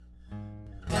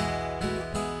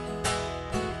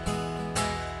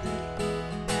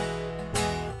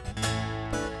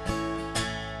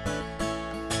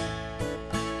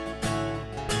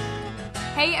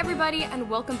Hey everybody, and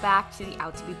welcome back to the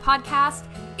Out to Be podcast.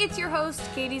 It's your host,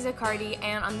 Katie Zaccardi,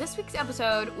 and on this week's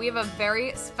episode, we have a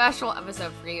very special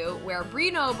episode for you where Bree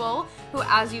Noble, who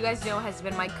as you guys know has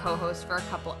been my co-host for a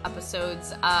couple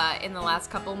episodes in the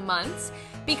last couple months,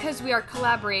 because we are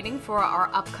collaborating for our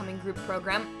upcoming group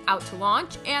program, Out to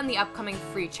Launch, and the upcoming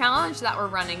free challenge that we're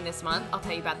running this month. I'll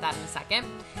tell you about that in a second.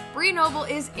 Bree Noble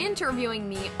is interviewing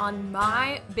me on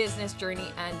my business journey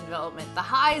and development. The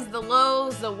highs, the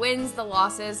lows, the wins, the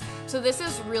losses. So this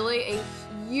is really a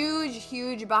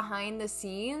huge behind the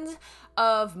scenes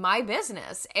of my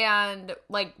business and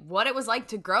like what it was like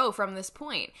to grow from this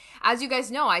point. As you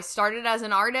guys know, I started as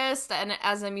an artist and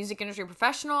as a music industry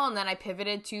professional, and then I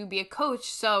pivoted to be a coach.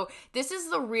 So this is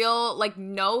the real, like,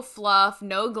 no fluff,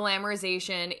 no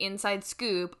glamorization inside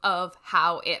scoop of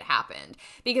how it happened.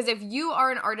 Because if you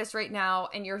are an artist right now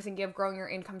and you're thinking of growing your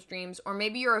income streams, or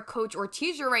maybe you're a coach or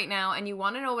teacher right now and you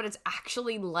want to know what it's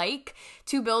actually like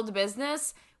to build a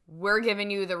business, we're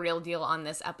giving you the real deal on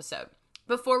this episode.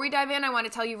 Before we dive in, I want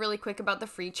to tell you really quick about the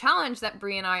free challenge that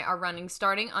Bree and I are running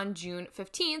starting on June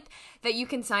 15th that you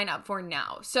can sign up for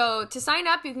now. So to sign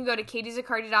up, you can go to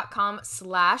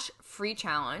katiezaccardi.com/free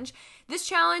challenge. This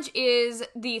challenge is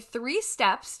the 3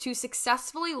 steps to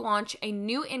successfully launch a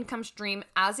new income stream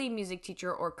as a music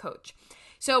teacher or coach.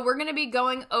 So we're going to be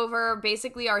going over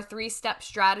basically our 3-step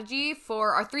strategy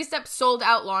for our 3-step sold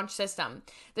out launch system.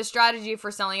 The strategy for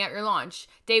selling out your launch.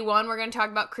 Day 1, we're going to talk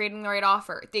about creating the right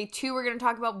offer. Day 2, we're going to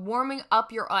talk about warming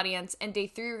up your audience. And day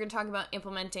 3, we're going to talk about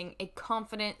implementing a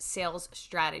confident sales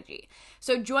strategy.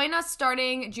 So join us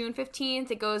starting June 15th.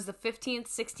 It goes the 15th,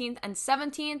 16th, and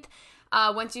 17th.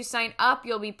 Once you sign up,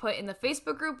 you'll be put in the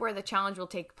Facebook group where the challenge will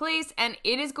take place, and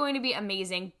it is going to be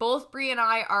amazing. Both Bree and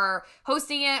I are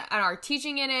hosting it and are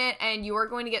teaching in it, and you are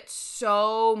going to get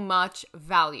so much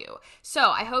value.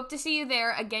 So I hope to see you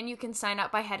there. Again, you can sign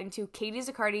up by heading to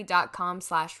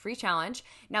katiezaccardi.com/free challenge.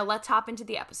 Now let's hop into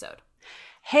the episode.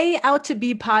 Hey, Out to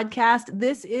Be podcast.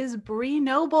 This is Bree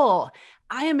Noble.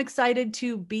 I am excited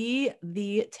to be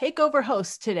the takeover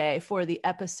host today for the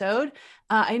episode.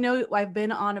 I know I've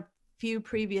been on a few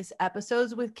previous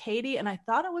episodes with Katie, and I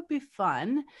thought it would be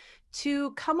fun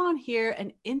to come on here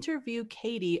and interview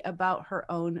Katie about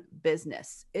her own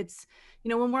business. It's,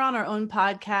 when we're on our own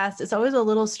podcast, it's always a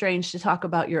little strange to talk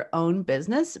about your own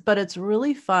business, but it's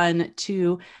really fun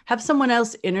to have someone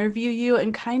else interview you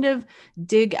and kind of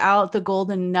dig out the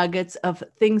golden nuggets of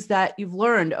things that you've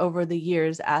learned over the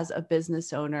years as a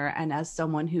business owner and as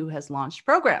someone who has launched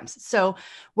programs. So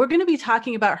we're going to be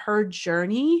talking about her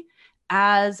journey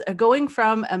as going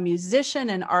from a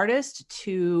musician and artist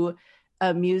to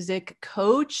a music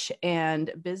coach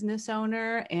and business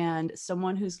owner and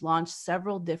someone who's launched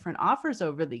several different offers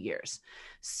over the years.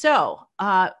 So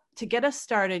to get us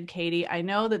started, Katie, I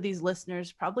know that these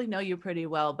listeners probably know you pretty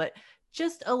well, but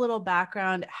just a little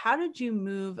background. How did you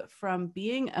move from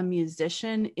being a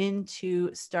musician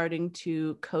into starting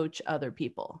to coach other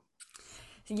people?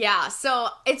 Yeah, so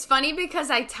it's funny because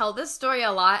I tell this story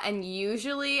a lot, and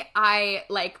usually I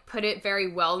put it very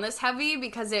wellness heavy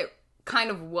because it kind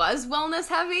of was wellness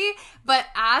heavy. But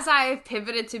as I've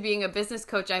pivoted to being a business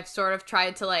coach, I've sort of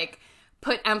tried to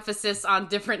put emphasis on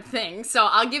different things. So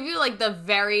I'll give you the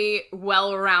very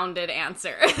well-rounded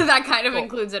answer that kind of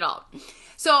includes it all.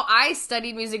 So I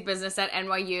studied music business at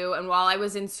NYU, and while I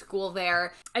was in school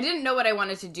there, I didn't know what I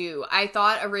wanted to do. I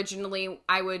thought originally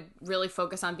I would really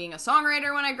focus on being a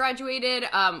songwriter when I graduated.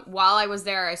 While I was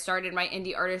there, I started my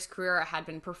indie artist career. I had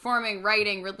been performing,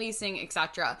 writing, releasing,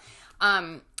 etc.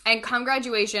 And come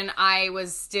graduation, I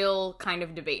was still kind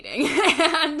of debating.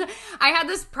 And I had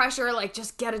this pressure,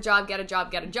 just get a job.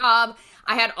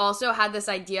 I had also had this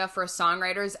idea for a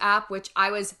songwriters app, which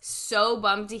I was so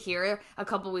bummed to hear a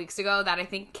couple weeks ago that I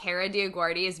think Katie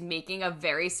Zaccardi is making a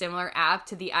very similar app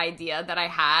to the idea that I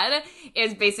had.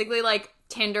 It's basically like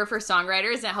Tinder for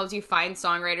songwriters, and it helps you find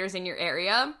songwriters in your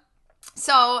area.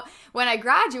 So when I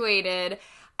graduated,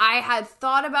 I had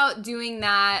thought about doing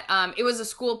that. It was a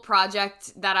school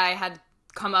project that I had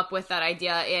come up with that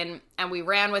idea in, and we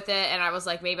ran with it, and I was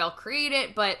like, maybe I'll create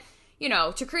it, but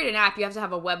to create an app, you have to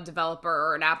have a web developer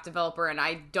or an app developer, and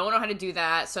I don't know how to do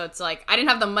that, so it's I didn't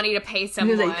have the money to pay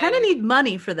someone. You kind of need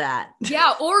money for that.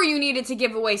 Yeah, or you needed to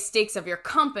give away stakes of your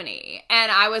company,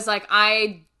 and I was like,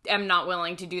 I am not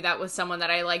willing to do that with someone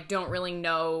that I don't really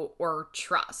know or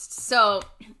trust. So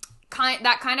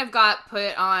that kind of got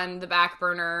put on the back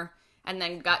burner and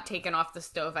then got taken off the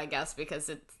stove, I guess, because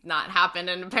it's not happened,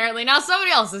 and apparently now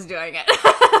somebody else is doing it.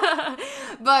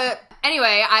 But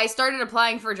anyway, I started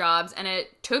applying for jobs, and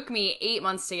it took me 8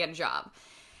 months to get a job.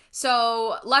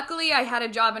 So luckily I had a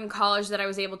job in college that I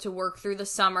was able to work through the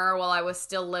summer while I was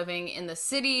still living in the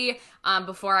city,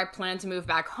 before I planned to move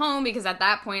back home, because at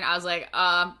that point I was like,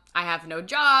 I have no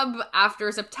job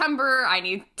after September. I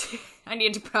need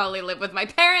to probably live with my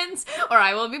parents or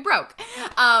I will be broke.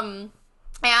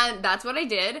 And that's what I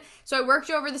did. So I worked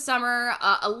over the summer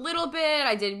a little bit.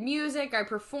 I did music, I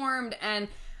performed, and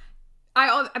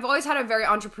I've always had a very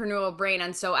entrepreneurial brain.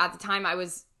 And so at the time I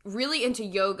was really into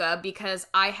yoga because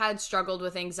I had struggled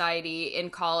with anxiety in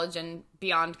college and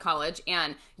beyond college,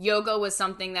 and yoga was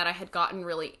something that I had gotten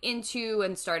really into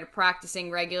and started practicing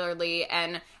regularly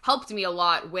and helped me a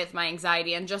lot with my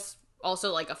anxiety and just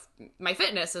also like my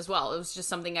fitness as well. It was just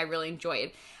something I really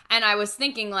enjoyed. And I was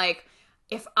thinking, like,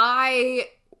 if I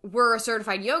were a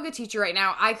certified yoga teacher right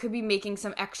now, I could be making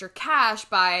some extra cash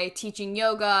by teaching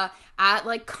yoga at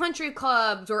like country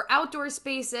clubs or outdoor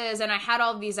spaces. And I had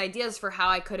all these ideas for how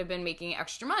I could have been making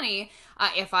extra money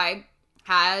if I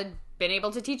had been able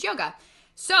to teach yoga.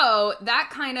 So that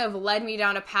kind of led me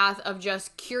down a path of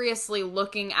just curiously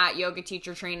looking at yoga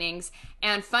teacher trainings.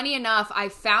 And funny enough, I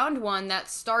found one that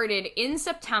started in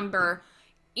September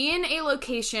in a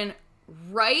location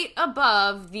right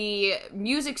above the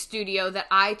music studio that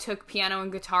I took piano and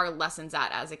guitar lessons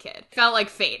at as a kid. Felt like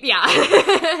fate, yeah.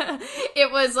 It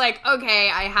was like, okay,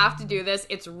 I have to do this.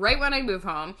 It's right when I move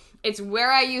home. It's where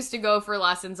I used to go for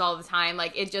lessons all the time.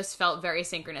 Like, it just felt very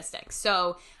synchronistic.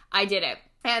 So I did it.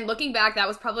 And looking back, that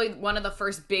was probably one of the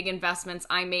first big investments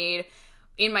I made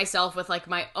in myself with like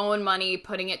my own money,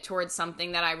 putting it towards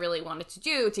something that I really wanted to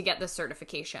do to get the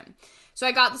certification. So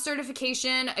I got the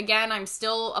certification. Again, I'm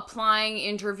still applying,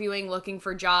 interviewing, looking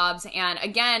for jobs. And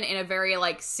again, in a very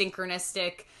like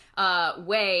synchronistic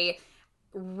way,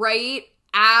 right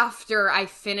after I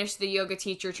finished the yoga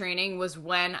teacher training was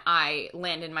when I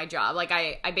landed my job. Like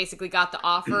I basically got the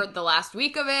offer the last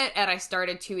week of it, and I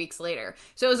started 2 weeks later.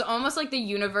 So it was almost like the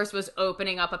universe was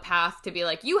opening up a path to be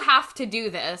like, you have to do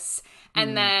this,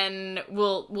 and then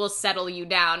we'll settle you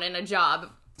down in a job.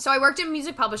 So I worked in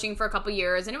music publishing for a couple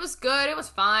years, and it was good. It was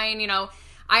fine. You know,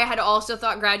 I had also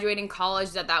thought graduating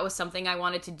college that was something I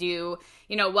wanted to do.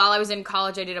 You know, while I was in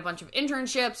college, I did a bunch of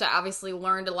internships. I obviously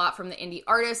learned a lot from the indie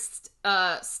artist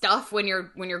stuff when you're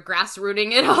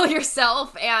grassrooting it all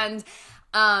yourself. And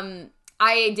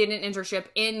I did an internship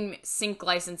in sync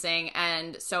licensing,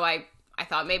 and so I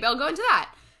thought maybe I'll go into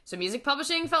that. So music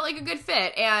publishing felt like a good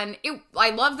fit, and I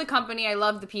love the company, I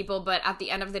love the people, but at the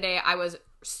end of the day, I was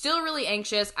still really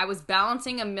anxious. I was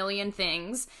balancing a million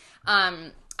things.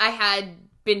 I had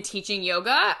been teaching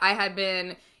yoga. I had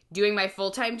been doing my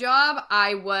full-time job.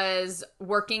 I was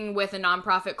working with a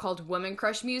nonprofit called Women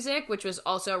Crush Music, which was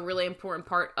also a really important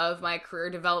part of my career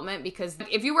development, because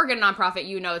if you work at a nonprofit,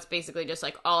 you know it's basically just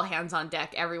like all hands on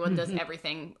deck. Everyone does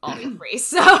everything all for free.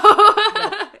 So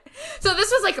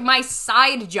this was like my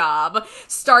side job,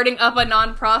 starting up a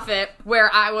nonprofit where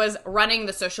I was running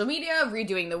the social media,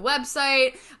 redoing the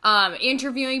website,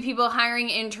 interviewing people, hiring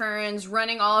interns,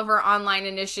 running all of our online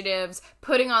initiatives,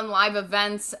 putting on live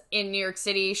events in New York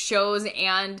City, shows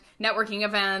and networking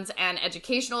events and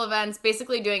educational events,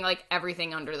 basically doing like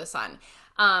everything under the sun.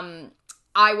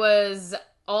 I was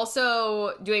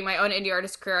also doing my own indie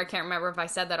artist career. I can't remember if I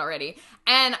said that already.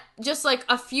 And just like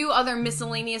a few other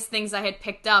miscellaneous things I had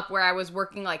picked up where I was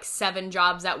working like 7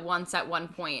 jobs at once at one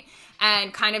point,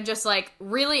 and kind of just like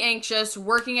really anxious,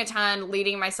 working a ton,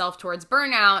 leading myself towards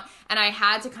burnout. And I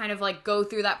had to kind of like go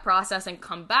through that process and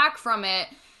come back from it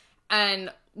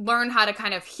and learn how to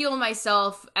kind of heal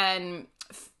myself and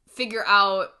figure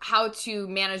out how to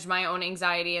manage my own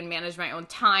anxiety and manage my own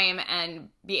time and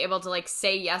be able to like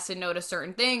say yes and no to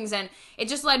certain things. And it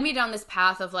just led me down this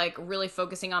path of like really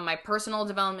focusing on my personal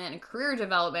development and career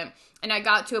development. And I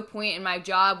got to a point in my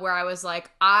job where I was like,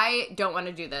 I don't want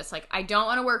to do this. Like, I don't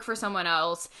want to work for someone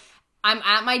else. I'm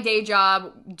at my day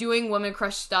job doing Women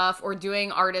Crush stuff or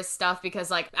doing artist stuff because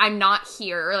like I'm not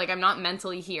here, like I'm not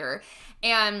mentally here.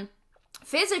 And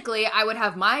physically, I would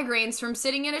have migraines from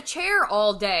sitting in a chair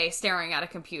all day staring at a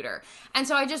computer. And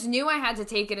so I just knew I had to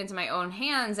take it into my own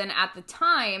hands. And at the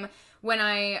time, when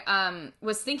I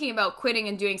was thinking about quitting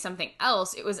and doing something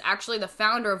else, it was actually the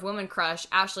founder of Women Crush,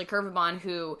 Ashley Curvabon,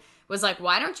 who was like,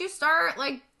 why don't you start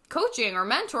like coaching or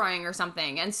mentoring or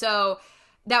something? And so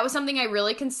that was something I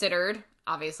really considered,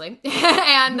 obviously.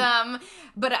 And,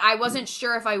 but I wasn't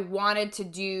sure if I wanted to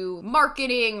do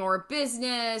marketing or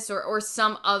business or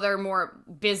some other more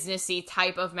businessy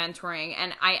type of mentoring.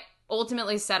 And I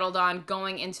ultimately settled on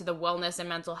going into the wellness and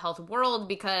mental health world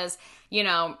because, you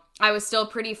know, I was still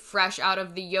pretty fresh out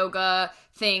of the yoga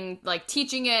thing, like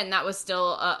teaching it. And that was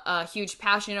still a huge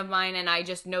passion of mine. And I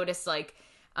just noticed like,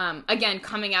 again,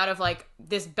 coming out of like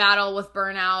this battle with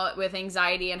burnout, with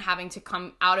anxiety, and having to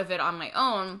come out of it on my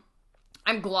own.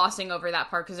 I'm glossing over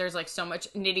that part because there's like so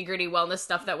much nitty gritty wellness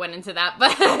stuff that went into that.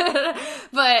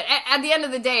 But at the end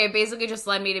of the day, it basically just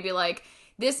led me to be like,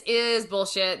 this is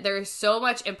bullshit. There's so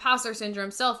much imposter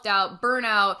syndrome, self-doubt,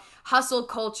 burnout, hustle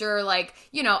culture. Like,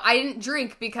 you know, I didn't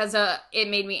drink because it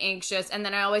made me anxious. And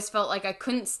then I always felt like I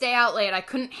couldn't stay out late. I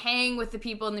couldn't hang with the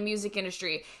people in the music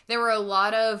industry. There were a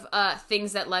lot of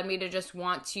things that led me to just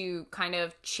want to kind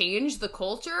of change the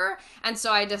culture. And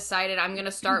so I decided I'm going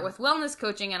to start with wellness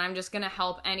coaching, and I'm just going to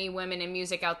help any women in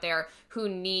music out there who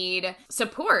need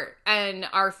support and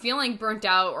are feeling burnt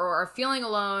out or are feeling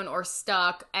alone or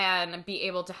stuck, and be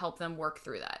able to help them work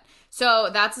through that. So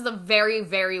that's the very,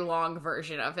 very long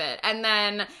version of it. And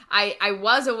then I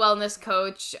was a wellness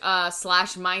coach /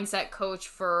 mindset coach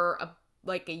for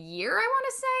like a year, I want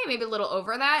to say, maybe a little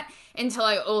over that, until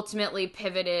I ultimately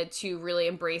pivoted to really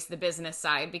embrace the business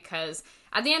side. Because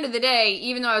at the end of the day,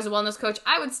 even though I was a wellness coach,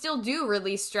 I would still do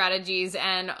release strategies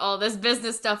and all this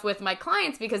business stuff with my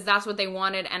clients because that's what they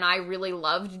wanted, and I really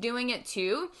loved doing it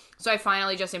too. So I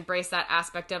finally just embraced that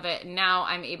aspect of it. And now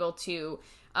I'm able to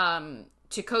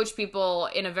coach people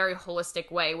in a very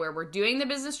holistic way where we're doing the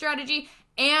business strategy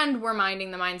and we're minding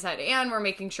the mindset and we're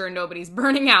making sure nobody's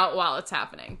burning out while it's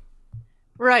happening.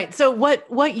 Right. So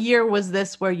what year was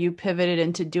this where you pivoted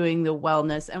into doing the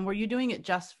wellness, and were you doing it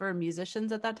just for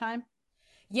musicians at that time?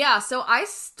 Yeah. So I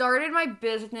started my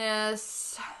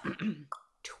business,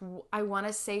 I want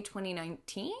to say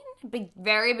 2019,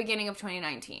 very beginning of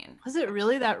 2019. Was it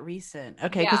really that recent?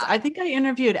 Okay. Because I think I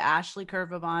interviewed Ashley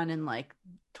Curvavon in like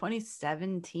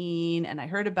 2017, and I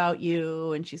heard about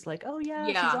you, and she's like, oh yeah,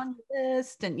 she's on your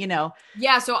list, and you know.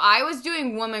 Yeah, so I was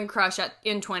doing Woman Crush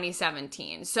in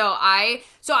 2017. So I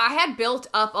had built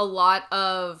up a lot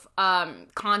of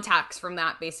contacts from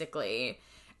that, basically.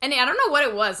 And I don't know what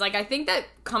it was. Like, I think that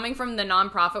coming from the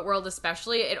nonprofit world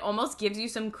especially, it almost gives you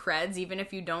some creds even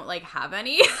if you don't, like, have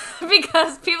any.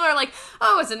 Because people are like,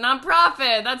 oh, it's a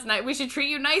nonprofit. That's nice. We should treat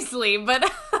you nicely.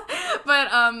 But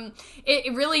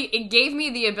it gave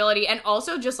me the ability, and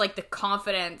also just, like, the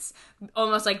confidence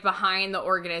almost, like, behind the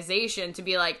organization to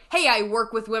be like, hey, I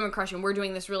work with Women Crush and we're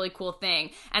doing this really cool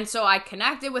thing. And so I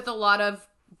connected with a lot of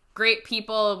great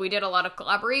people. We did a lot of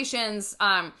collaborations.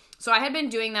 So I had been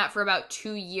doing that for about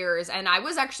 2 years, and I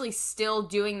was actually still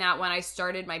doing that when I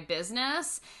started my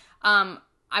business.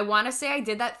 I want to say I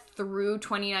did that through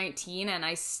 2019, and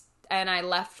I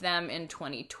left them in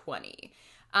 2020.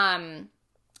 And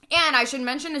I should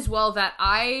mention as well that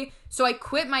I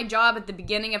quit my job at the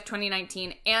beginning of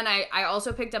 2019, and I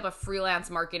also picked up a freelance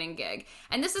marketing gig.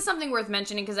 And this is something worth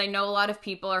mentioning because I know a lot of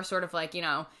people are sort of like, you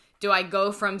know, do I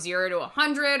go from 0 to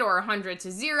 100 or 100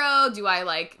 to 0? Do I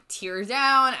like tier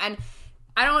down? And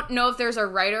I don't know if there's a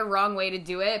right or wrong way to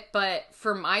do it, but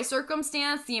for my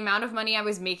circumstance, the amount of money I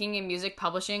was making in music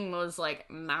publishing was like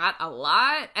not a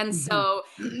lot. And so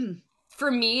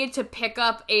for me to pick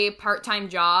up a part-time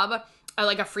job,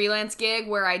 like a freelance gig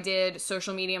where I did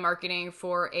social media marketing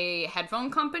for a headphone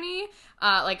company,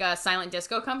 like a silent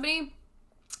disco company,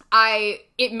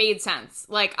 it made sense.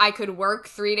 Like I could work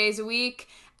 3 days a week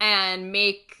and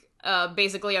make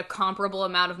basically a comparable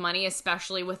amount of money,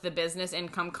 especially with the business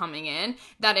income coming in,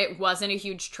 that it wasn't a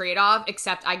huge trade-off,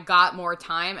 except I got more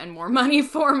time and more money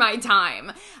for my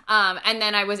time. And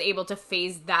then I was able to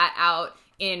phase that out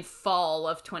in fall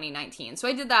of 2019. So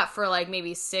I did that for like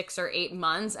maybe 6 or 8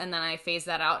 months, and then I phased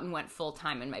that out and went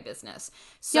full-time in my business.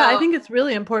 So, yeah, I think it's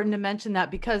really important to mention that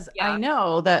because I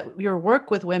know that your work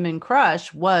with Women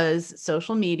Crush was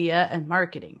social media and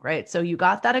marketing, right? So you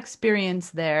got that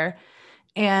experience there.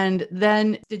 And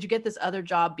then did you get this other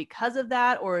job because of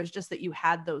that? Or is just that you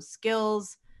had those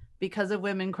skills because of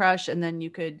Women Crush and then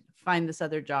you could find this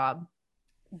other job?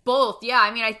 Both. Yeah.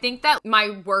 I mean, I think that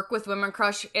my work with Women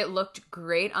Crush, it looked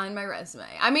great on my resume.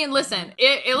 I mean, listen,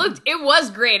 it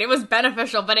was great. It was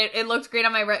beneficial, but it looked great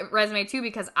on my resume too,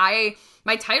 because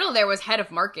my title there was head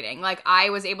of marketing. Like I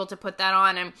was able to put that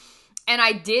on, and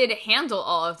I did handle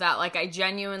all of that. Like I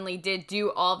genuinely did do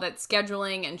all that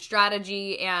scheduling and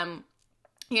strategy. And,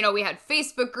 you know, we had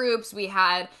Facebook groups, we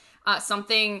had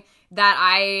something that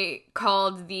I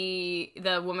called the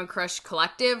Woman Crush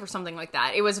Collective or something like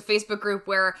that. It was a Facebook group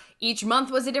where each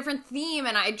month was a different theme,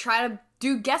 and I'd try to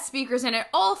do guest speakers in it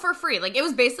all for free. Like it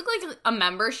was basically like a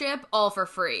membership all for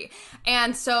free.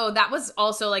 And so that was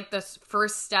also like the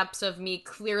first steps of me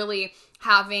clearly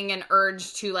having an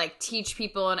urge to like teach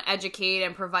people and educate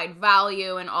and provide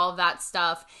value and all of that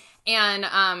stuff. And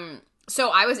so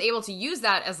I was able to use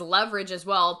that as leverage as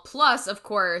well. Plus, of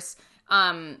course,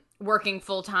 working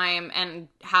full time and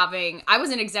I was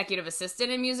an executive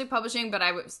assistant in music publishing, but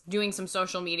I was doing some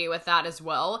social media with that as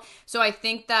well. So I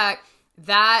think that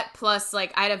plus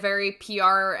like I had a very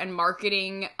PR and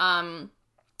marketing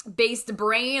based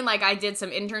brain. Like I did some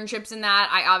internships in that.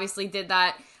 I obviously did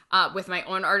that with my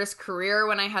own artist career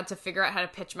when I had to figure out how to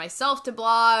pitch myself to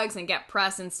blogs and get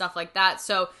press and stuff like that.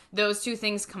 So those two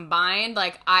things combined,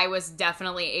 like I was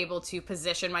definitely able to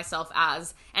position myself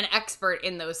as an expert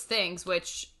in those things,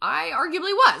 which I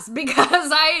arguably was because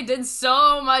I did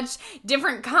so much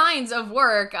different kinds of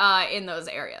work in those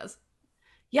areas.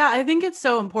 Yeah, I think it's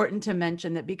so important to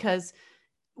mention that because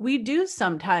we do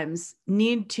sometimes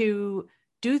need to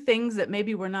do things that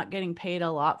maybe we're not getting paid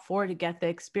a lot for to get the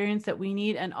experience that we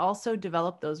need and also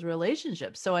develop those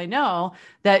relationships. So I know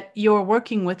that your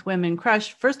working with Women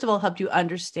Crush, first of all, helped you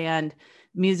understand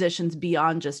musicians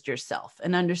beyond just yourself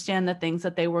and understand the things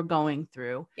that they were going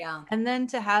through. Yeah. And then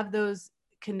to have those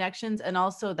connections and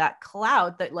also that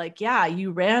clout that like, yeah,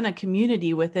 you ran a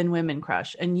community within Women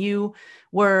Crush and you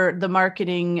were the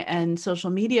marketing and social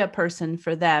media person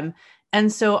for them. And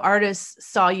so artists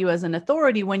saw you as an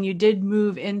authority when you did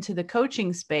move into the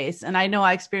coaching space. And I know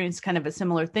I experienced kind of a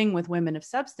similar thing with Women of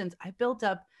Substance. I built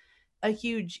up a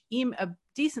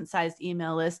decent sized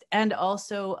email list and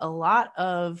also a lot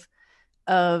of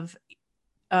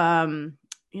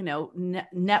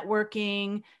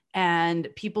networking and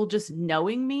people just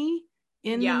knowing me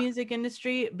in the music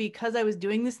industry because I was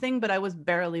doing this thing, but I was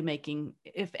barely making,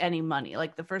 if any, money.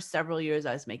 Like the first several years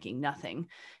I was making nothing.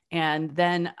 And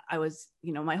then I was,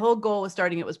 my whole goal was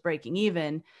it was breaking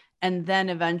even. And then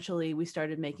eventually we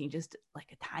started making just like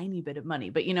a tiny bit of money.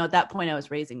 But, at that point I was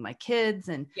raising my kids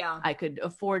and I could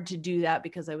afford to do that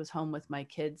because I was home with my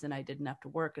kids and I didn't have to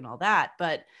work and all that.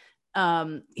 But,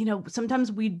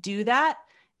 sometimes we do that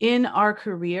in our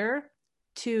career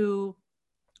to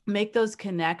make those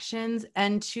connections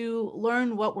and to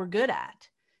learn what we're good at.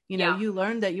 You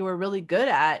learned that you were really good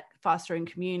at fostering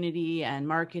community and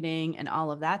marketing and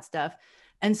all of that stuff.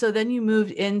 And so then you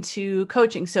moved into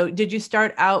coaching. So did you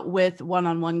start out with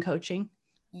one-on-one coaching?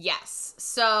 Yes.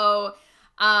 So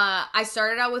I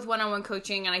started out with one-on-one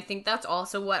coaching, and I think that's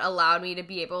also what allowed me to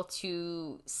be able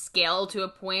to scale to a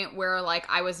point where like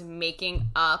I was making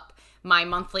up my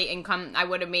monthly income I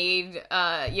would have made,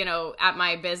 at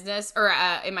my business or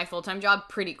in my full-time job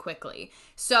pretty quickly.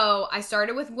 So I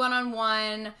started with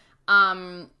one-on-one.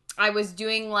 I was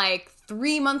doing like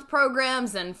 3-month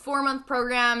programs and 4-month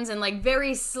programs and like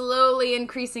very slowly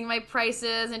increasing my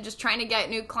prices and just trying to get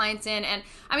new clients in. And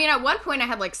I mean, at one point I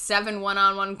had like 7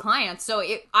 one-on-one clients. So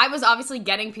I was obviously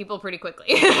getting people pretty quickly,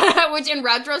 which in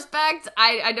retrospect,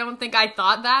 I don't think I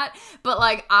thought that. But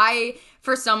like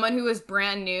for someone who was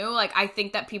brand new, like I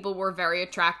think that people were very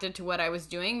attracted to what I was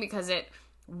doing because it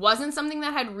wasn't something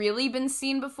that had really been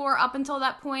seen before up until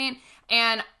that point.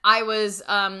 And I was,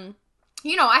 I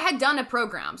had done a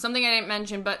program, something I didn't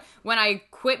mention, but when I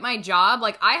quit my job,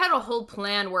 like I had a whole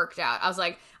plan worked out. I was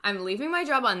like, I'm leaving my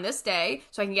job on this day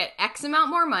so I can get X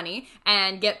amount more money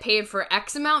and get paid for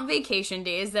X amount vacation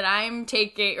days that I'm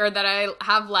taking or that I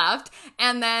have left.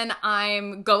 And then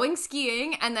I'm going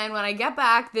skiing. And then when I get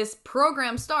back, this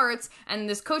program starts and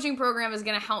this coaching program is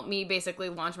going to help me basically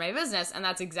launch my business. And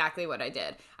that's exactly what I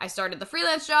did. I started the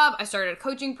freelance job. I started a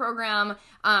coaching program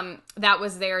that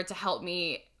was there to help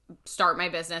me start my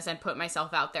business and put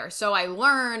myself out there. So I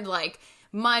learned like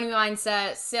money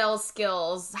mindset, sales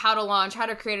skills, how to launch, how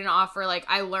to create an offer. Like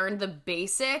I learned the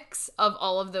basics of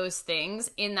all of those things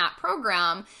in that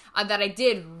program that I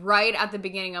did right at the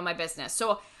beginning of my business.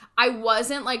 So I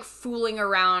wasn't like fooling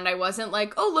around. I wasn't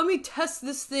like, oh, let me test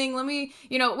this thing. Let me,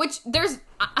 which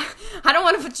I don't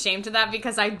want to put shame to that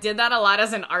because I did that a lot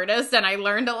as an artist and I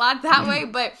learned a lot that way.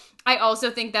 But I also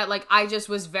think that like I just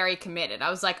was very committed. I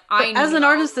was like, as an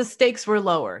artist, the stakes were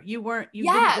lower. You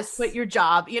didn't just quit your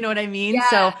job. You know what I mean? Yes.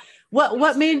 So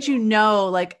what made you know,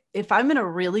 like, if I'm going to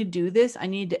really do this, I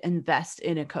need to invest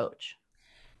in a coach?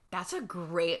 That's a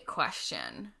great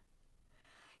question.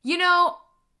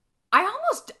 I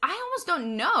almost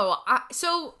don't know.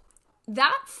 So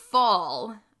that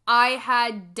fall I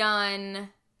had done,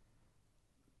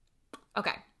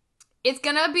 okay. It's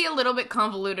gonna be a little bit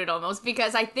convoluted almost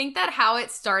because I think that how it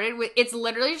started it's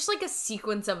literally just like a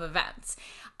sequence of events.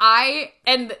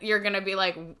 And you're gonna be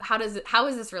like, how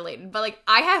is this related? But like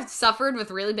I have suffered with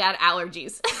really bad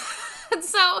allergies. And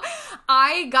so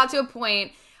I got to a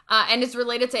point, and it's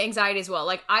related to anxiety as well.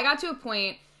 Like I got to a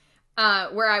point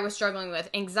where I was struggling with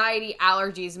anxiety,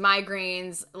 allergies,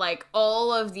 migraines, like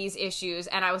all of these issues.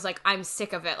 And I was like, I'm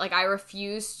sick of it. Like, I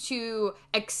refuse to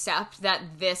accept that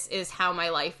this is how my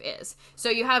life is. So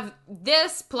you have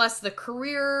this plus the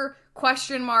career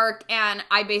question mark. And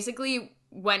I basically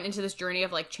went into this journey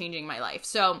of like changing my life.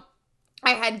 So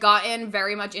I had gotten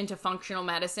very much into functional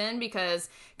medicine because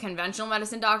conventional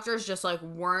medicine doctors just like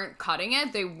weren't cutting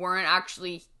it. They weren't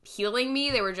actually healing me.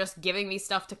 They were just giving me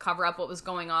stuff to cover up what was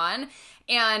going on.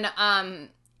 And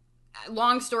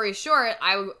long story short,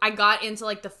 I got into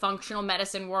like the functional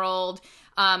medicine world.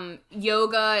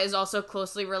 Yoga is also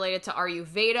closely related to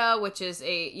Ayurveda, which is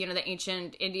the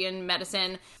ancient Indian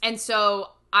medicine. And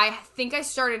so I think I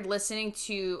started listening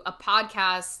to a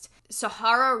podcast,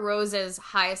 Sahara Rose's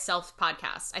Highest Self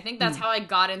podcast. I think that's how I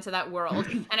got into that world.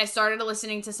 And I started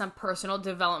listening to some personal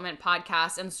development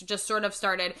podcasts and just sort of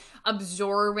started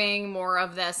absorbing more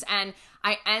of this. And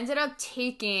I ended up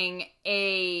taking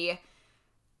a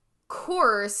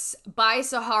course by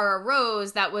Sahara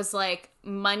Rose that was like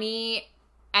money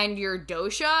and your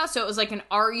dosha. So it was like an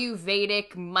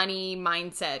Ayurvedic money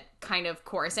mindset kind of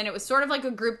course. And it was sort of like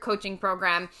a group coaching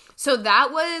program. So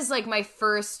that was like my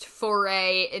first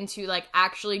foray into like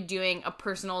actually doing a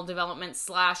personal development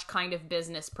 / kind of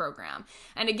business program.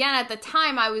 And again, at the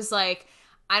time I was like,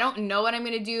 I don't know what I'm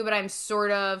going to do, but I'm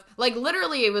sort of like,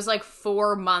 literally it was like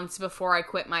 4 months before I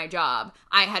quit my job.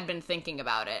 I had been thinking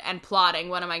about it and plotting,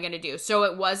 what am I going to do? So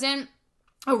it wasn't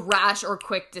a rash or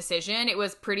quick decision. It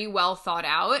was pretty well thought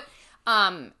out.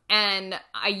 And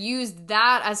I used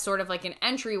that as sort of like an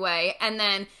entryway. And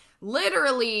then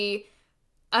literally,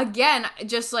 again,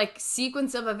 just like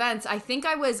sequence of events. I think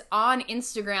I was on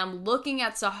Instagram looking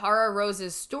at Sahara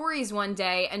Rose's stories one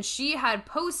day, and she had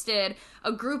posted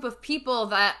a group of people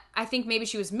that I think maybe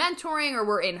she was mentoring or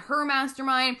were in her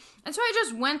mastermind. And so I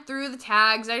just went through the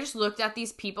tags. I just looked at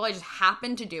these people. I just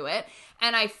happened to do it.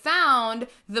 And I found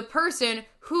the person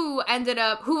who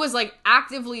was like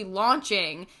actively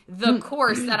launching the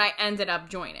course that I ended up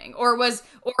joining, or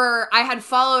I had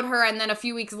followed her, and then a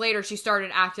few weeks later she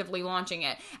started actively launching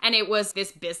it. And it was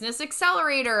this business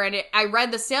accelerator. And I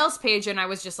read the sales page and I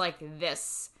was just like,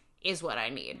 this is what I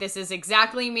need. This is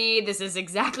exactly me. This is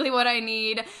exactly what I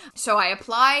need. So I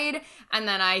applied, and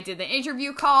then I did the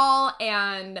interview call,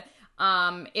 and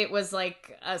it was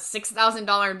like a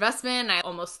 $6,000 investment. I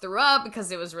almost threw up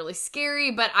because it was really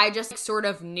scary, but I just sort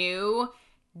of knew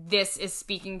this is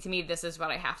speaking to me. This is what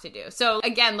I have to do. So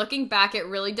again, looking back, it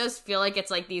really does feel like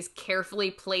it's like these carefully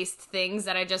placed things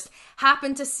that I just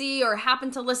happened to see or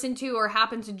happened to listen to or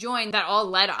happened to join that all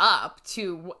led up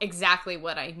to exactly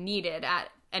what I needed at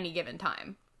any given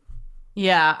time.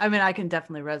 Yeah, I mean, I can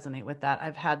definitely resonate with that.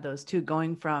 I've had those too,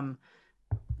 going from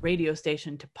radio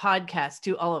station to podcast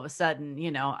to all of a sudden,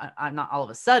 I'm not all of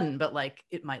a sudden, but like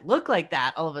it might look like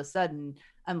that. All of a sudden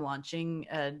I'm launching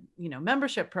a,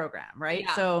 membership program, right?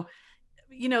 Yeah. So,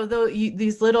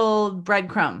 these little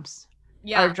breadcrumbs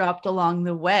are dropped along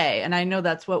the way. And I know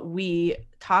that's what we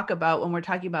talk about when we're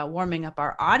talking about warming up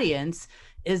our audience,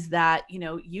 is that,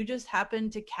 you just happen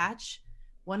to catch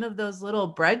one of those little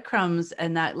breadcrumbs,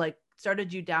 and that like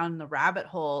started you down the rabbit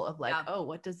hole of like, oh,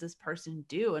 what does this person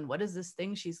do? And what is this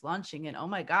thing she's launching? And oh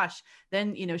my gosh,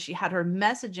 then, she had her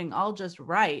messaging all just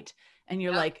right. And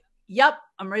you're like, yep,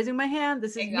 I'm raising my hand.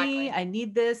 This is me. I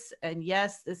need this. And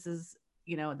yes, this is,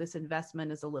 this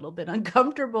investment is a little bit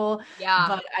uncomfortable,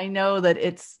 but I know that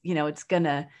it's, it's going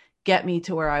to get me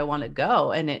to where I want to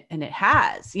go. And it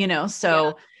has,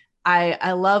 so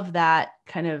I love that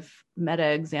kind of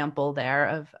meta example there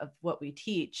of what we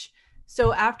teach.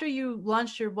 So after you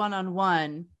launched your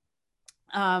one-on-one,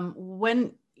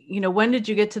 when did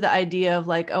you get to the idea of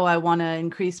like, oh, I want to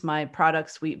increase my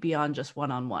product suite beyond just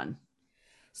one-on-one?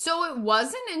 So it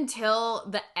wasn't until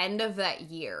the end of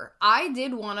that year. I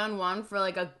did one-on-one for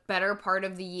like a better part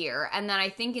of the year. And then I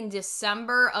think in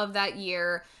December of that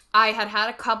year, I had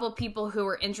a couple people who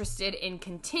were interested in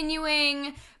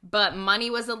continuing, but money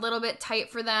was a little bit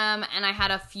tight for them. And I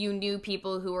had a few new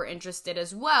people who were interested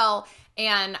as well.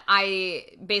 And I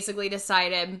basically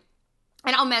decided,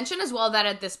 and I'll mention as well that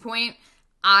at this point,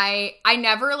 I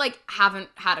never like haven't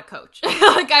had a coach.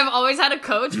 Like I've always had a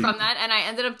coach from that. And I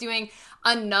ended up doing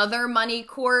another money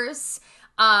course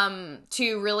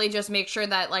to really just make sure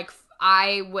that like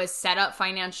I was set up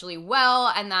financially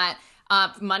well, and that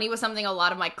money was something a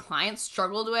lot of my clients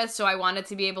struggled with. So I wanted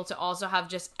to be able to also have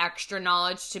just extra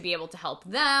knowledge to be able to help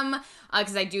them.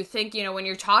 Because I do think, when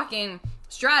you're talking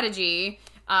strategy,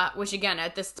 which again,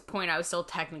 at this point, I was still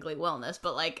technically wellness,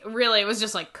 but like really it was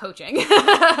just like coaching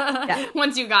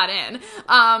once you got in.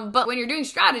 But when you're doing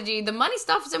strategy, the money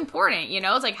stuff is important, you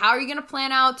know? It's like, how are you going to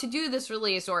plan out to do this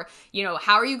release? Or, you know,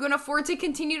 how are you going to afford to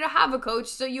continue to have a coach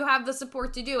so you have the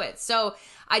support to do it? So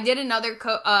I did another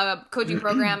coaching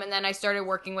program, and then I started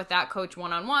working with that coach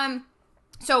one-on-one.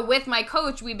 So with my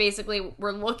coach, we basically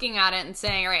were looking at it and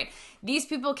saying, all right, these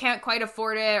people can't quite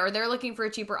afford it, or they're looking for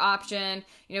a cheaper option.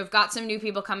 You know, we've got some new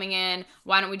people coming in.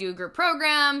 Why don't we do a group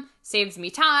program? Saves me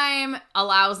time,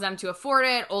 allows them to afford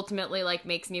it, ultimately like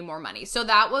makes me more money. So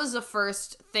that was the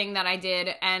first thing that I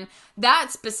did. And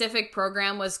that specific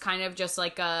program was kind of just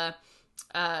like a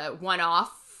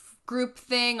one-off group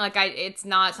thing. Like it's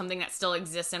not something that still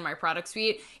exists in my product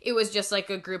suite. It was just like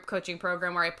a group coaching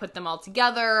program where I put them all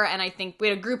together, and I think we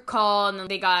had a group call, and then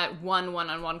they got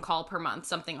one-on-one call per month,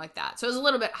 something like that. So it was a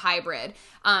little bit hybrid,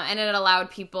 and it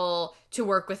allowed people to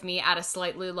work with me at a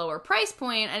slightly lower price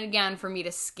point, and again, for me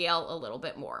to scale a little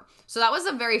bit more. So that was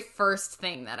the very first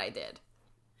thing that I did.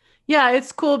 Yeah,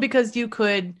 it's cool because you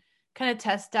could kind of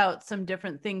test out some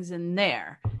different things in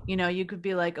there. You know, you could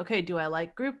be like, okay, do I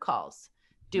like group calls?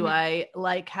 Do I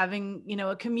like having, you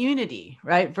know, a community,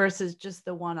 right? Versus just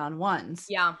the one-on-ones.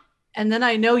 Yeah. And then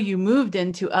I know you moved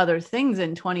into other things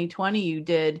in 2020. You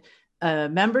did a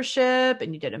membership,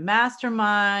 and you did a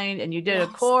mastermind, and you did a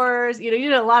course, you know, you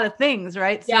did a lot of things,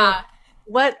 right? Yeah.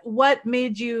 So what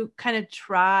made you kind of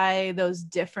try those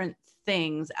different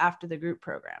things after the group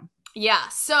program? Yeah,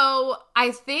 so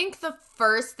I think the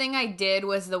first thing I did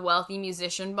was the Wealthy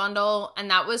Musician Bundle,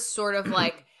 and that was sort of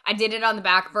like, I did it on the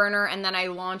back burner, and then I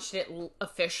launched it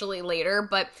officially later,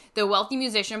 but the Wealthy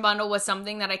Musician Bundle was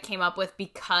something that I came up with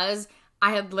because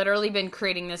I had literally been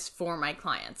creating this for my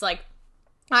clients. Like,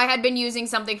 I had been using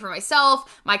something for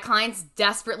myself. My clients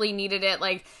desperately needed it.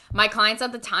 Like, my clients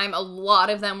at the time, a lot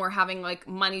of them were having like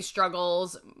money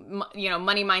struggles, you know,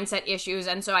 money mindset issues,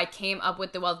 and so I came up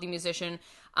with the Wealthy Musician.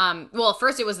 Well,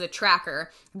 first it was the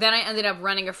tracker. Then I ended up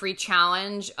running a free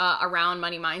challenge around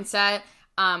money mindset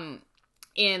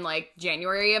in like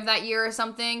January of that year or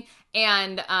something.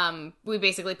 And we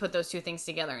basically put those two things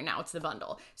together, and now it's the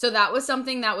bundle. So that was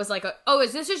something that was like,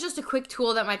 this is just a quick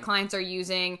tool that my clients are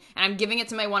using, and I'm giving it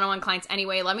to my one-on-one clients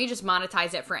anyway. Let me just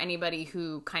monetize it for anybody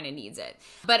who kind of needs it.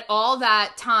 But all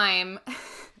that time...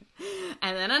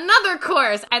 And then another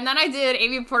course. And then I did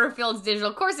Amy Porterfield's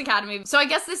Digital Course Academy. So I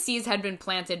guess the seeds had been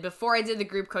planted. Before I did the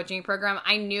group coaching program,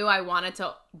 I knew I wanted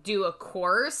to do a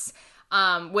course,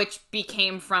 which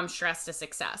became From Stress to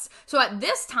Success. So at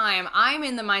this time, I'm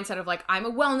in the mindset of like, I'm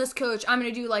a wellness coach. I'm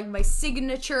going to do like my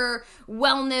signature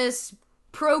wellness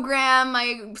program,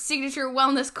 my signature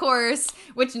wellness course,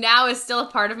 which now is still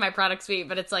a part of my product suite,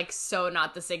 but it's like so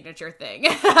not the signature thing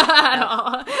at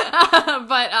all.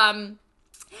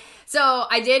 So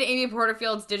I did Amy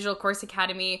Porterfield's Digital Course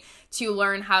Academy to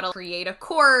learn how to create a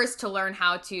course, to learn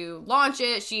how to launch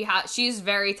it. She's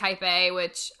very type A,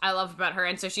 which I love about her.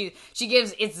 And so she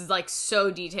gives, it's like so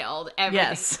detailed. Everything.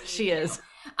 Yes, she is.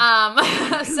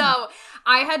 So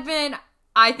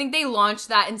I think they launched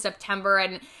that in September,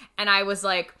 and I was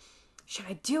like, should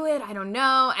I do it? I don't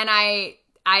know. And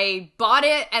I bought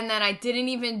it, and then I didn't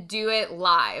even do it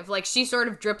live. Like, she sort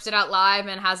of drips it out live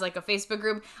and has like a Facebook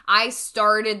group. I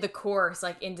started the course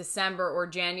like in December or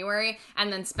January,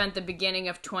 and then spent the beginning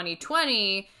of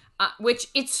 2020, which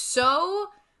it's so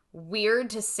weird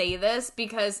to say this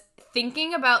because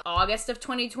thinking about August of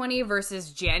 2020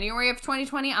 versus January of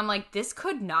 2020, I'm like, this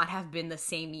could not have been the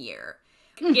same year.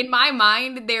 In my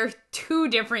mind, they're two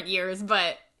different years,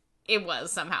 but it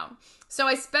was somehow. So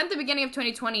I spent the beginning of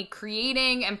 2020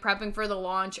 creating and prepping for the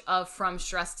launch of From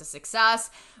Stress to Success,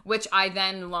 which I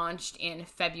then launched in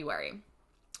February.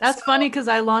 That's funny because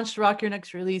I launched Rock Your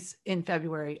Next Release in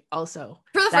February also.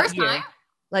 For the first time?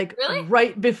 Like really?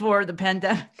 Right before the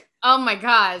pandemic. Oh my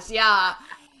gosh, yeah.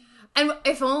 And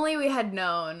if only we had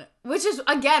known, which is,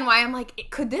 again, why I'm like,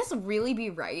 could this really be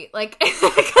right? Like,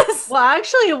 well,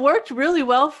 actually, it worked really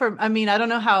well I don't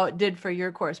know how it did for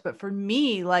your course, but for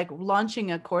me, like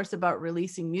launching a course about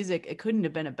releasing music, it couldn't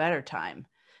have been a better time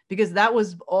because that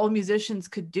was all musicians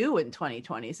could do in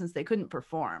 2020 since they couldn't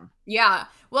perform. Yeah.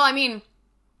 Well, I mean,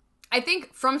 I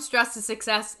think From Stress to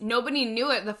Success, nobody knew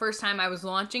it the first time I was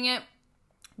launching it,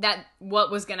 that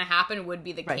what was going to happen would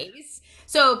be the case.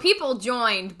 So people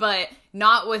joined, but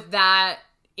not with that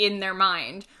in their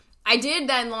mind. I did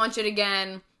then launch it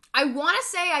again. I want to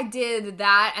say I did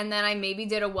that, and then I maybe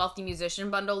did a Wealthy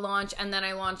Musician Bundle launch, and then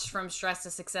I launched From Stress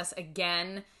to Success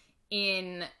again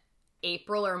in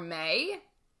April or May.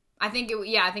 I think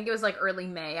it was like early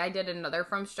May. I did another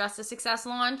From Stress to Success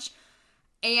launch.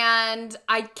 And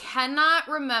I cannot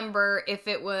remember if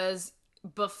it was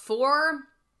before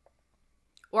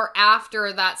or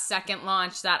after that second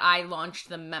launch that I launched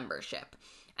the membership.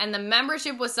 And the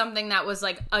membership was something that was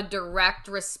like a direct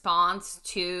response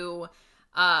to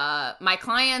my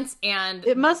clients. And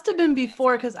it must have been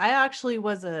before, because I actually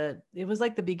it was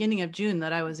like the beginning of June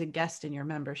that I was a guest in your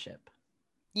membership.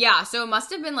 Yeah, so it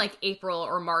must have been like April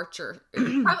or March, or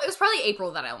it was probably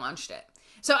April that I launched it.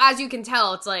 So as you can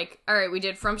tell, it's like, all right, we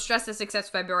did From Stress to Success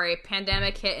February,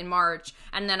 pandemic hit in March,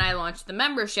 and then I launched the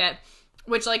membership,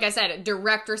 which, like I said, a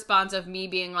direct response of me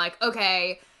being like,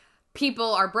 okay,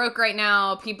 people are broke right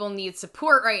now, people need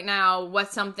support right now,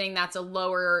 what's something that's a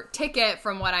lower ticket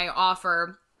from what I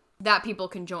offer that people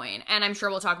can join? And I'm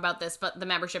sure we'll talk about this, but the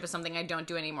membership is something I don't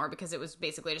do anymore because it was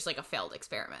basically just like a failed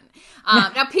experiment.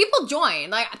 Now people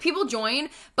join,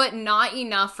 but not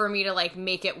enough for me to like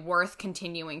make it worth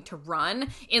continuing to run,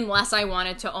 unless I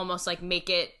wanted to almost like make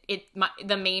it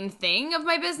the main thing of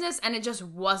my business, and it just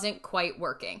wasn't quite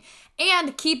working.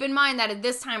 And keep in mind that at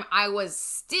this time I was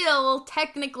still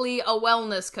technically a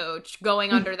wellness coach going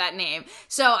under that name.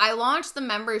 So I launched the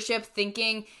membership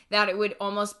thinking that it would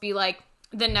almost be like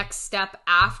the next step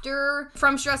after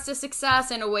From Stress to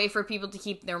Success, and a way for people to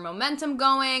keep their momentum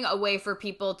going, a way for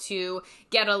people to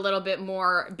get a little bit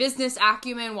more business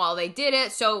acumen while they did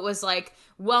it. So it was like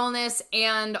wellness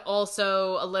and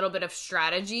also a little bit of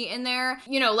strategy in there.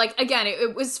 You know, like, again,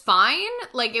 it was fine.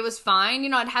 Like, it was fine. You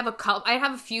know, I'd have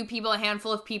a few people, a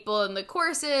handful of people in the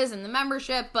courses and the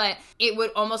membership, but it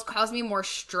would almost cause me more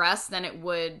stress than it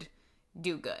would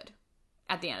do good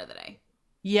at the end of the day.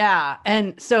 Yeah.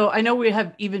 And so I know we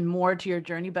have even more to your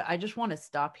journey, but I just want to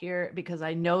stop here because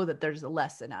I know that there's a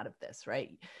lesson out of this, right?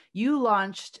 You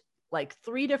launched like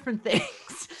 3 different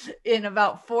things in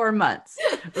about 4 months,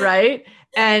 right?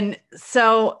 And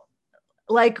so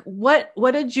like, what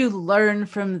did you learn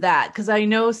from that? Because I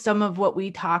know some of what we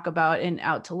talk about in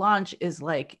Out to Launch is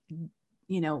like,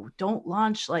 you know, don't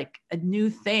launch like a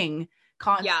new thing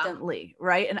constantly,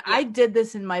 right? And I did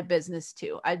this in my business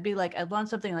too. I'd be like, I'd launch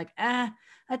something like,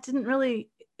 that didn't really,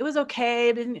 it was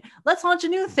okay. Let's launch a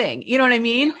new thing. You know what I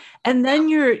mean? Yeah. And then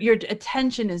your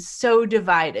attention is so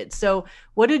divided. So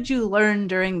what did you learn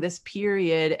during this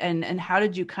period? And how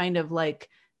did you kind of like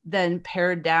then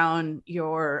pare down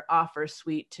your offer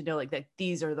suite to know like that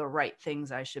these are the right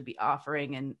things I should be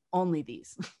offering and only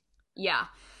these? Yeah.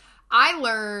 I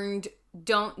learned,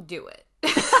 don't do it.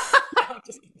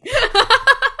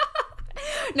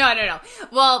 No.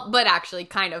 Well, but actually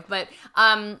kind of, but,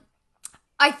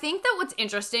 I think that what's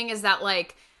interesting is that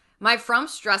like my From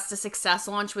Stress to Success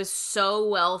launch was so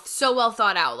well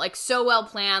thought out, like so well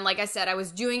planned. Like I said, I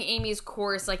was doing Amy's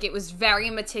course. Like it was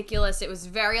very meticulous. It was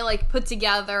very like put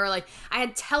together. Like I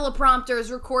had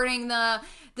teleprompters recording the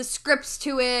scripts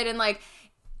to it. And like,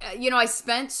 you know, I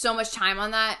spent so much time on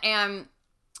that. And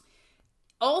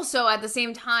also at the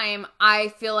same time, I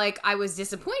feel like I was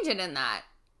disappointed in that.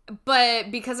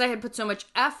 But because I had put so much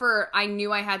effort, I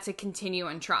knew I had to continue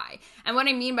and try. And what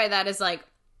I mean by that is like,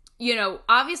 you know,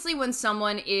 obviously when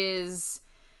someone is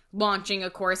launching a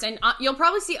course, and you'll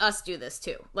probably see us do this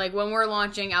too. Like when we're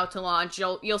launching Out to Launch,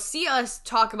 you'll see us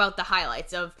talk about the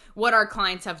highlights of what our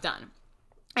clients have done.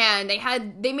 And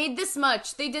they made this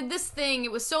much, they did this thing,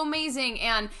 it was so amazing.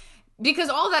 And because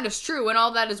all that is true and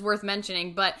all that is worth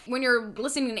mentioning. But when you're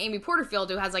listening to Amy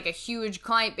Porterfield, who has like a huge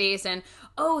client base, and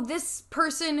oh, this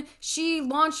person, she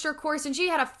launched her course and she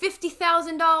had a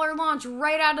 $50,000 launch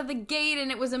right out of the gate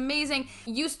and it was amazing.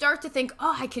 You start to think,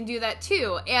 oh, I can do that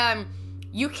too. And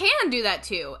you can do that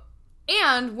too.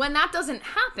 And when that doesn't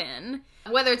happen,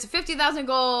 whether it's a 50,000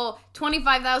 goal,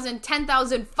 25,000,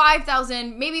 10,000,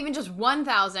 5,000, maybe even just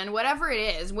 1,000, whatever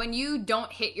it is, when you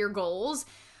don't hit your goals,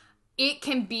 it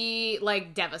can be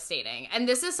like devastating. And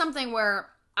this is something where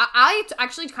I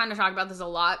actually kind of talk about this a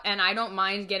lot, and I don't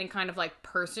mind getting kind of like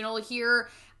personal here,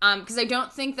 because I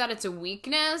don't think that it's a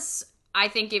weakness. I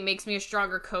think it makes me a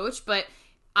stronger coach, but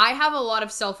I have a lot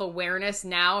of self-awareness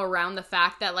now around the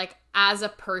fact that like as a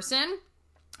person,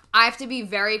 I have to be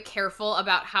very careful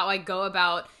about how I go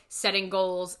about setting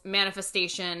goals,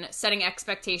 manifestation, setting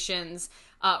expectations,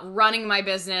 running my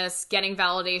business, getting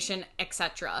validation,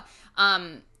 etc.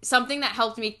 Something that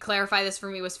helped me clarify this for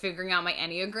me was figuring out my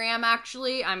Enneagram,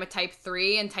 actually. I'm a type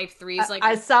 3, and type 3 is like...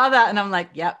 I saw that, and I'm like,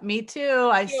 yep, me too.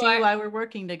 I see why we're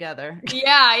working together.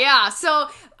 Yeah. So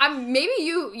maybe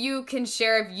you can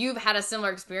share if you've had a similar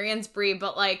experience, Bree,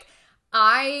 but like,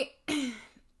 I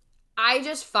I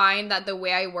just find that the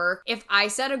way I work, if I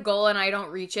set a goal and I don't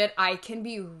reach it, I can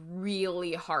be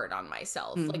really hard on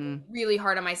myself, like really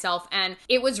hard on myself. And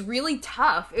it was really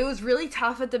tough. It was really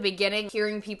tough at the beginning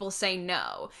hearing people say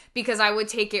no, because I would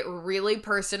take it really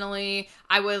personally.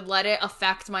 I would let it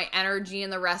affect my energy in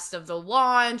the rest of the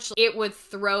launch. It would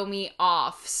throw me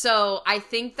off. So I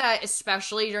think that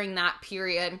especially during that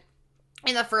period,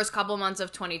 in the first couple months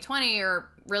of 2020, or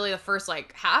really the first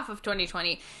like half of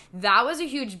 2020, that was a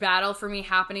huge battle for me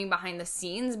happening behind the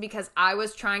scenes, because I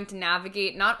was trying to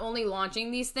navigate not only launching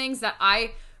these things that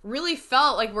I really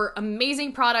felt like were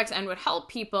amazing products and would help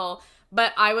people,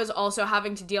 but I was also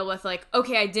having to deal with like,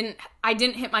 okay, I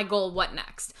didn't hit my goal, what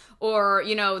next? Or,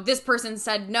 you know, this person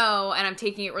said no and I'm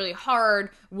taking it really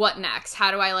hard, what next? How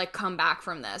do I like come back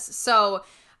from this? So,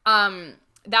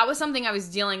 that was something I was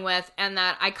dealing with, and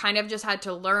that I kind of just had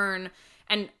to learn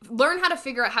how to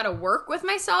figure out how to work with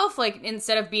myself, like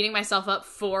instead of beating myself up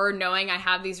for knowing I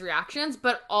have these reactions,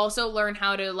 but also learn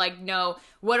how to like know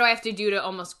what do I have to do to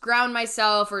almost ground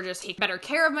myself or just take better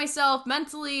care of myself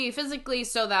mentally, physically,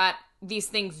 so that these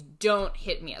things don't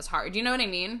hit me as hard. You know what I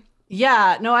mean?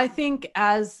 Yeah, no, I think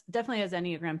definitely as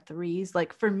Enneagram 3s,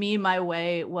 like for me, my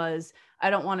way was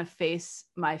I don't want to face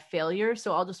my failure,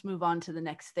 so I'll just move on to the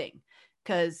next thing.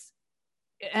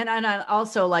 And I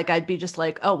also like, I'd be just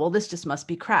like, oh, well, this just must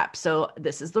be crap. So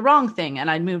this is the wrong thing. And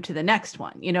I'd move to the next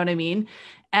one. You know what I mean?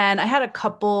 And I had a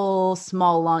couple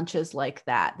small launches like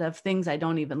that, of things I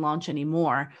don't even launch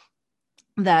anymore,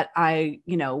 that I,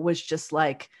 was just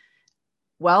like,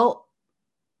 well,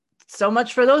 so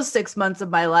much for those 6 months of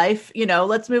my life,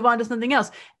 let's move on to something else.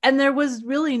 And there was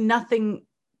really nothing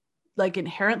like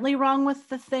inherently wrong with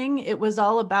the thing. It was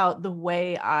all about the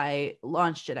way I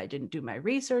launched it. I didn't do my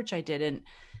research. I didn't,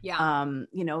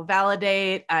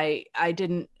 validate. I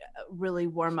didn't really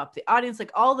warm up the audience,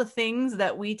 like all the things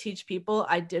that we teach people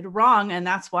I did wrong. And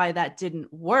that's why that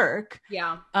didn't work.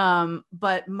 Yeah.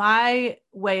 But my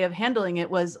way of handling it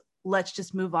was, let's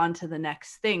just move on to the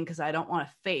next thing, because I don't want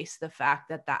to face the fact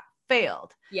that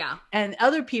failed. Yeah. And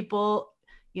other people,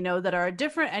 that are a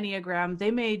different Enneagram,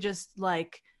 they may just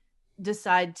like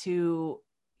decide to,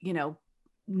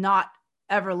 not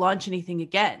ever launch anything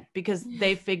again, because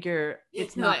they figure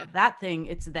it's not that thing,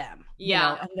 it's them.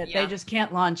 And that they just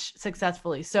can't launch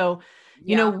successfully. So,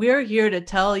 we're here to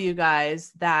tell you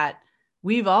guys that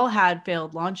we've all had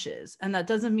failed launches, and that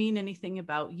doesn't mean anything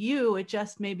about you. It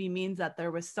just maybe means that there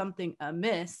was something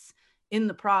amiss in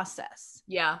the process.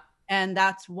 Yeah. And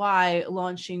that's why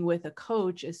launching with a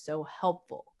coach is so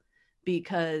helpful,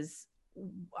 because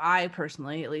I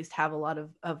personally, at least, have a lot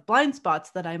of blind spots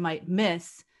that I might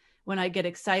miss when I get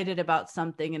excited about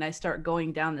something and I start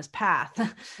going down this path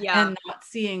and not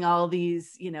seeing all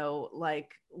these,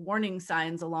 like warning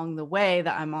signs along the way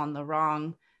that I'm on the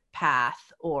wrong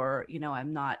path, or,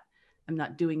 I'm not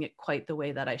doing it quite the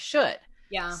way that I should.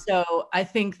 Yeah. So I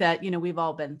think that, we've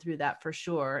all been through that for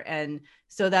sure. And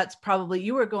so that's probably,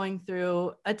 you were going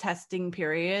through a testing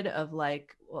period of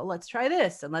like, well, let's try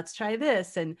this and let's try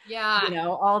this and,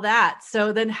 all that.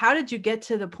 So then how did you get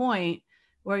to the point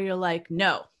where you're like,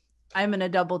 no, I'm going to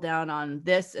double down on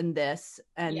this and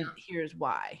here's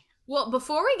why? Well,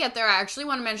 before we get there, I actually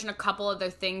want to mention a couple other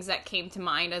things that came to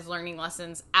mind as learning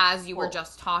lessons as you were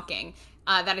just talking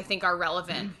that I think are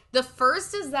relevant. The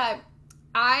first is that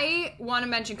I want to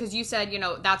mention, because you said,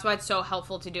 that's why it's so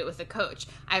helpful to do it with a coach.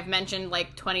 I've mentioned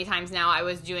like 20 times now, I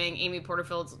was doing Amy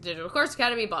Porterfield's Digital Course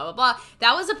Academy, blah, blah, blah.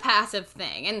 That was a passive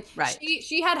thing. And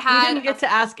she had we didn't get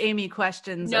to ask Amy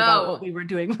questions about what we were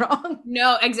doing wrong.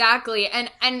 No, exactly.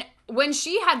 And when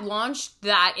she had launched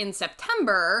that in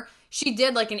September, she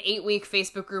did like an 8-week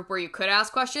Facebook group where you could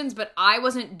ask questions, but I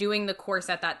wasn't doing the course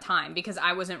at that time because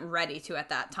I wasn't ready to at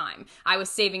that time. I was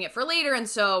saving it for later. And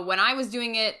so when I was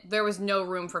doing it, there was no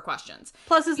room for questions.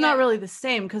 Plus, it's not really the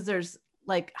same because there's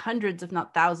like hundreds, if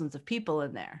not thousands of people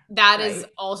in there. That is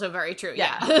also very true.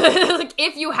 Yeah. Like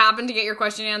if you happen to get your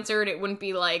question answered, it wouldn't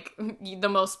be like the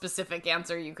most specific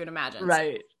answer you could imagine.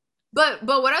 Right. But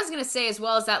what I was going to say as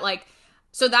well is that like,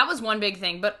 so that was one big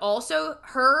thing, but also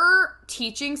her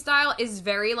teaching style is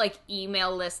very like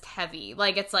email list heavy.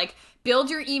 Like it's like build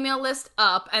your email list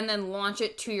up and then launch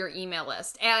it to your email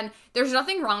list. And there's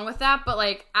nothing wrong with that, but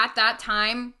like at that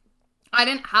time I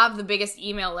didn't have the biggest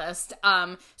email list.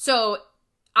 So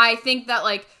I think that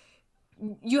like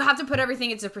you have to put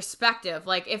everything into perspective.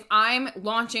 Like if I'm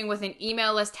launching with an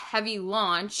email list heavy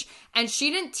launch and she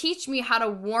didn't teach me how to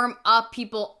warm up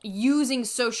people using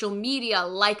social media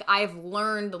like I've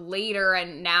learned later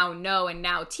and now know and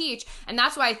now teach. And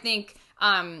that's why I think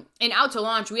in Out to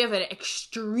Launch, we have an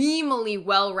extremely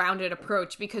well-rounded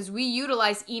approach because we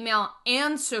utilize email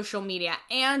and social media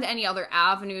and any other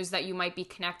avenues that you might be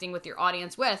connecting with your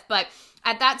audience with. But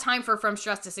at that time for From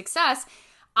Stress to Success,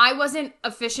 I wasn't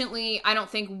efficiently, I don't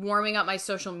think, warming up my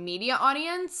social media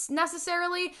audience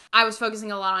necessarily. I was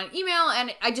focusing a lot on email,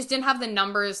 and I just didn't have the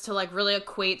numbers to like really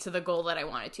equate to the goal that I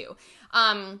wanted to.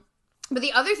 But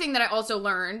the other thing that I also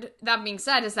learned, that being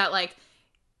said, is that like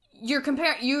you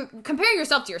compare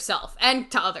yourself to yourself and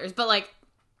to others. But like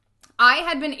I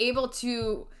had been able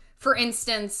to, for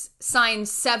instance, sign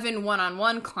 7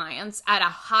 one-on-one clients at a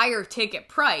higher ticket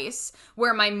price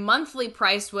where my monthly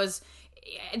price was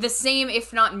the same,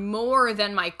 if not more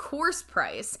than my course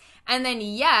price. And then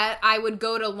yet I would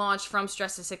go to launch From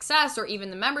Stress to Success or even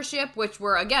the membership, which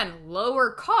were, again,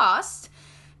 lower cost.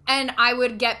 And I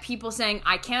would get people saying,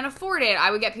 I can't afford it.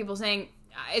 I would get people saying,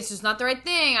 it's just not the right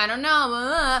thing. I don't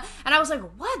know. And I was like,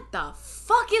 what the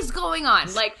fuck is going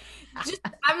on? Like,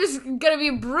 I'm just going to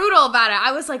be brutal about it.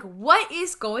 I was like, what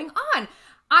is going on?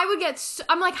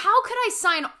 I'm like, how could I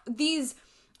sign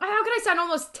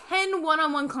almost 10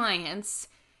 one-on-one clients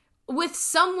with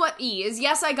somewhat ease?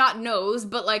 Yes, I got no's,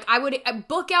 but like I would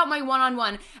book out my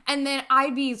one-on-one and then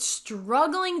I'd be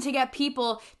struggling to get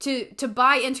people to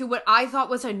buy into what I thought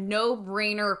was a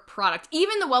no-brainer product.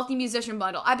 Even the Wealthy Musician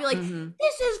Bundle. I'd be like,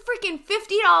 this is freaking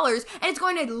 $50 and it's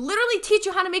going to literally teach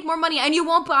you how to make more money and you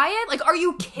won't buy it? Like, are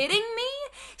you kidding me?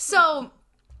 So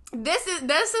this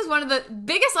is one of the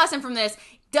biggest lessons from this.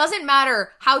 Doesn't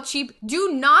matter how cheap.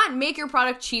 Do not make your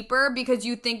product cheaper because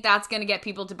you think that's going to get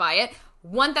people to buy it.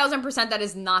 1000% that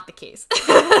is not the case.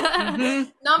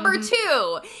 Number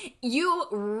 2, you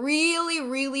really,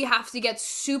 really have to get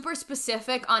super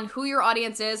specific on who your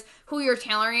audience is, who you're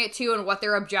tailoring it to, and what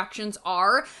their objections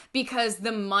are, because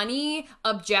the money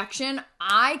objection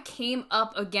I came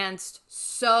up against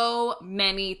so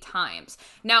many times.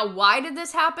 Now, why did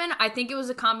this happen? I think it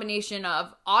was a combination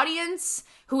of audience,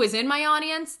 who is in my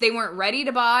audience, they weren't ready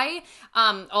to buy.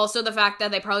 Also the fact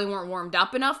that they probably weren't warmed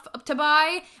up enough to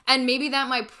buy. And maybe that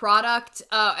my product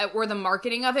or the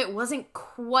marketing of it wasn't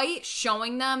quite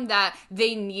showing them that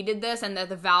they needed this and that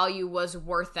the value was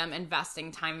worth them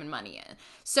investing time and money in.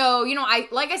 So, you know,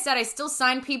 like I said, I still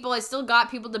signed people. I still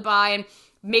got people to buy. And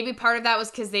maybe part of that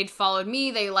was because they'd followed me.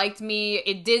 They liked me.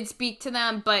 It did speak to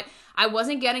them. But I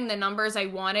wasn't getting the numbers I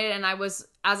wanted. And I was,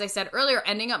 as I said earlier,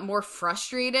 ending up more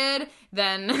frustrated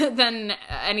than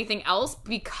anything else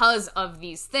because of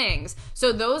these things.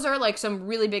 So those are like some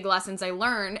really big lessons I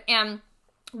learned. And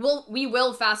we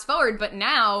will fast forward, but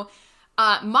now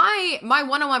my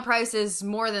one-on-one price is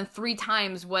more than 3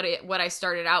 times what I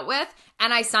started out with,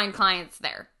 and I sign clients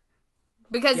there.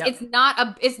 Because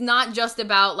it's not just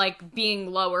about like being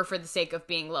lower for the sake of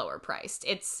being lower priced.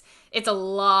 It's a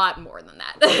lot more than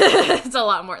that. It's a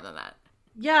lot more than that.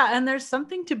 Yeah, and there's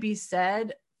something to be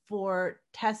said for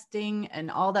testing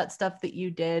and all that stuff that you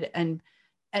did and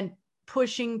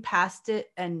pushing past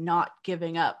it and not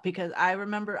giving up. Because I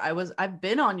remember I've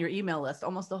been on your email list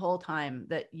almost the whole time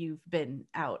that you've been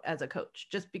out as a coach,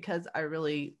 just because I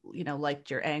really, liked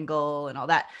your angle and all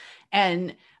that.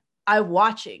 And I'm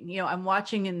watching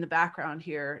in the background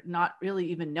here, not really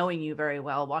even knowing you very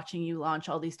well, watching you launch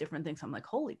all these different things. I'm like,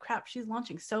 holy crap, she's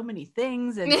launching so many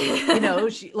things. And,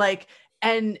 she like,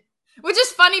 and which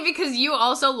is funny because you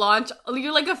also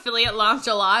you like affiliate launch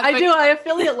a lot. I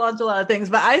affiliate launch a lot of things,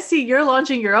 but I see you're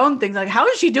launching your own things. Like, how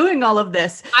is she doing all of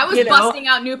this? I was busting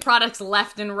out new products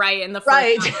left and right in the first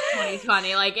half of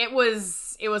 2020. Like it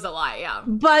was a lot. Yeah.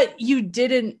 But you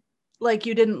didn't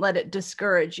let it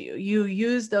discourage you. You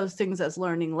used those things as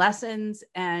learning lessons,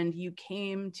 and you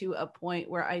came to a point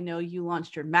where I know you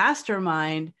launched your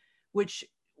mastermind, which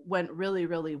went really,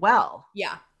 really well.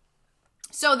 Yeah.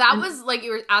 So that was, like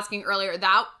you were asking earlier,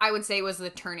 that I would say was the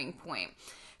turning point.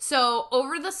 So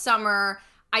over the summer,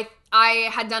 I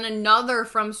had done another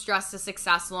From Stress to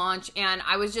Success launch, and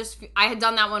I had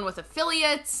done that one with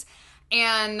affiliates,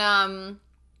 and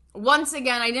once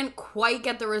again, I didn't quite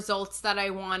get the results that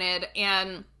I wanted,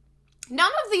 and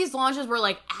none of these launches were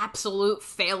like absolute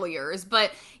failures,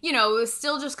 but it was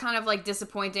still just kind of like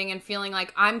disappointing and feeling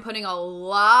like I'm putting a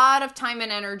lot of time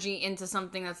and energy into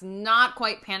something that's not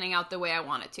quite panning out the way I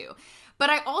want it to. But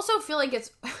I also feel like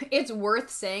it's worth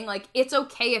saying, like, it's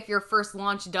okay if your first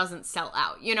launch doesn't sell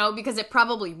out, because it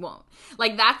probably won't.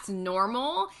 Like, that's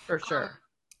normal. For sure.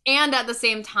 And at the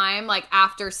same time, like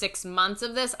after 6 months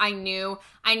of this, I knew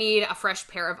I need a fresh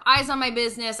pair of eyes on my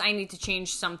business. I need to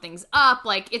change some things up.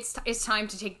 Like it's time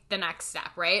to take the next step,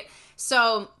 right?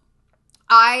 So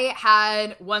I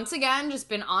had once again just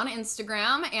been on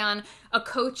Instagram, and a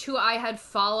coach who I had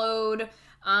followed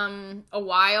a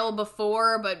while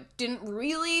before, but didn't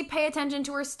really pay attention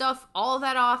to her stuff all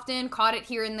that often, caught it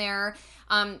here and there.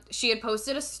 She had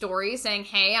posted a story saying,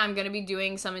 hey, I'm going to be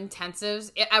doing some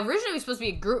intensives. It originally was supposed to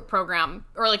be a group program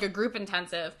or like a group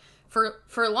intensive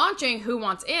for launching Who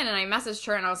Wants In, and I messaged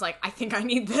her and I was like, I think I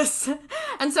need this.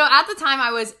 And so at the time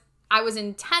I was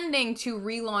intending to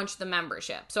relaunch the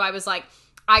membership. So I was like,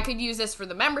 I could use this for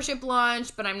the membership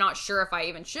launch, but I'm not sure if I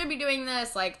even should be doing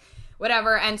this, like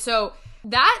whatever. And so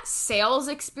that sales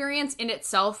experience in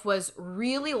itself was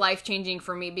really life-changing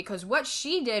for me, because what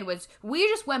she did was we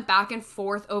just went back and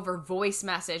forth over voice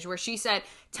message where she said,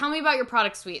 tell me about your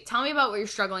product suite. Tell me about what you're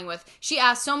struggling with. She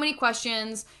asked so many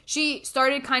questions. She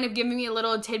started kind of giving me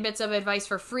little tidbits of advice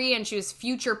for free, and she was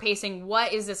future pacing.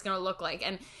 What is this going to look like?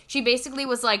 And she basically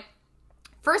was like,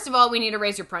 first of all, we need to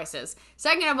raise your prices.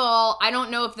 Second of all, I don't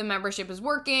know if the membership is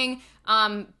working,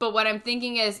 but what I'm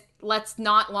thinking is, let's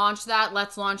not launch that.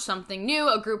 Let's launch something new,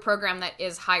 a group program that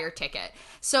is higher ticket.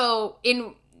 So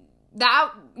in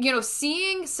that,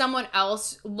 seeing someone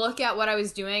else look at what I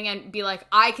was doing and be like,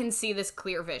 I can see this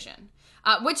clear vision.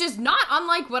 Which is not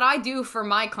unlike what I do for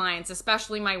my clients,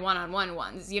 especially my one-on-one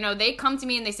ones. They come to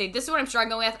me and they say, this is what I'm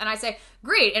struggling with. And I say,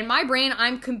 great. In my brain,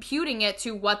 I'm computing it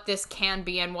to what this can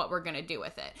be and what we're going to do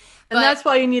with it. And that's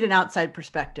why you need an outside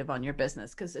perspective on your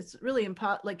business, because it's really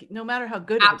like no matter how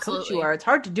good of a coach you are, it's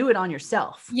hard to do it on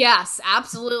yourself. Yes,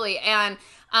 absolutely. And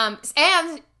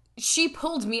she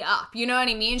pulled me up. You know what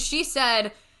I mean? She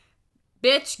said,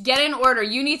 bitch, get in order.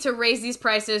 You need to raise these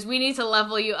prices. We need to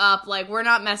level you up. Like, we're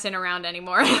not messing around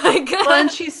anymore. Well, and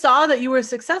she saw that you were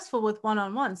successful with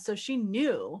one-on-ones, so she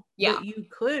knew that you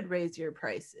could raise your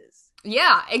prices.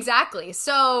 Yeah, exactly.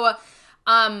 So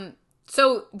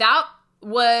that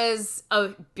was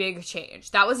a big change.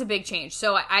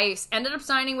 So I ended up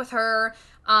signing with her.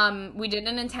 We did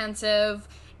an intensive,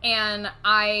 and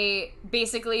I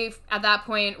basically, at that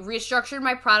point, restructured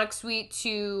my product suite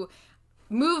to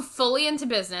move fully into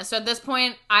business. So at this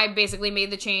point, I basically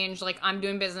made the change. Like, I'm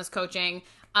doing business coaching.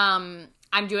 I'm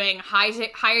doing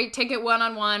higher ticket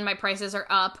one-on-one. My prices are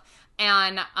up.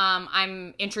 And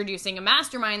I'm introducing a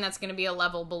mastermind that's going to be a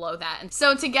level below that. And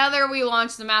so together we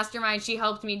launched the mastermind. She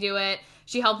helped me do it.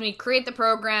 She helped me create the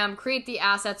program, create the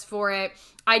assets for it.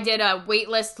 I did a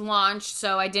waitlist launch,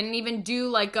 so I didn't even do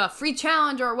like a free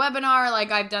challenge or a webinar like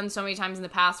I've done so many times in the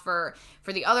past for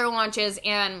the other launches.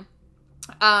 And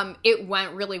it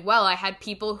went really well. I had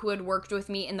people who had worked with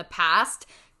me in the past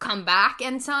come back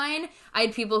and sign. I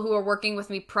had people who are working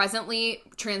with me presently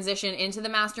transition into the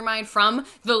mastermind from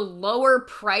the lower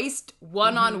priced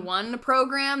one-on-one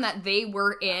program that they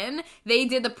were in. They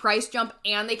did the price jump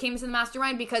and they came to the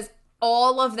mastermind because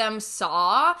all of them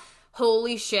saw,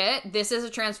 holy shit, this is a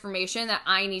transformation that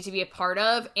I need to be a part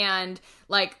of. And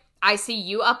like, I see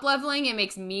you up-leveling. It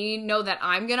makes me know that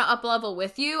I'm going to up-level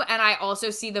with you. And I also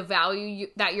see the value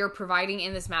that you're providing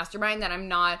in this mastermind that I'm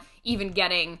not even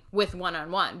getting with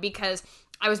one-on-one, because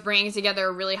I was bringing together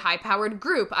a really high-powered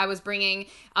group. I was bringing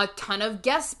a ton of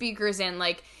guest speakers in.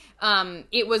 Like,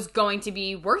 it was going to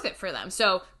be worth it for them.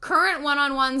 So current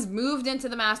one-on-ones moved into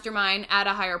the mastermind at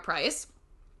a higher price.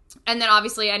 And then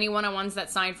obviously any one-on-ones that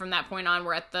signed from that point on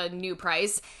were at the new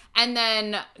price. And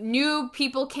then a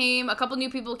couple new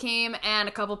people came, and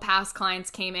a couple past clients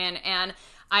came in. And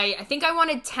I think I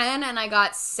wanted 10 and I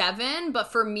got 7,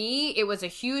 but for me, it was a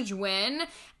huge win.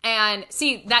 And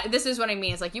see, this is what I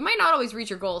mean. It's like, you might not always reach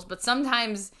your goals, but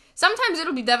sometimes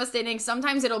it'll be devastating.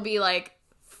 Sometimes it'll be like,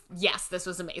 yes, this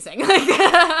was amazing. Like,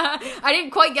 I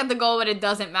didn't quite get the goal, but it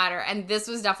doesn't matter. And this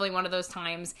was definitely one of those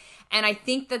times. And I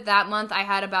think that month I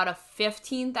had about a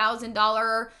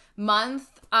 $15,000 month.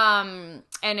 And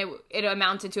it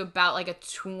amounted to about like a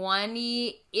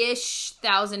 $20,000-ish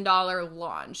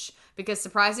launch, because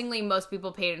surprisingly most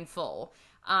people paid in full.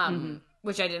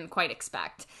 Which I didn't quite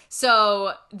expect.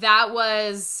 So that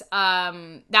was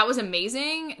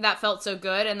amazing. That felt so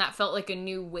good. And that felt like a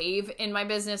new wave in my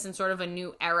business and sort of a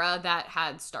new era that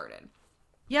had started.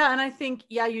 Yeah. And I think,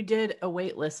 you did a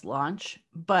waitlist launch,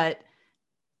 but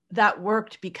that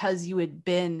worked because you had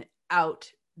been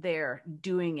out there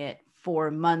doing it for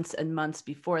months and months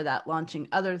before that, launching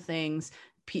other things.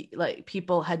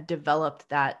 People had developed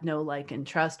that know, like, and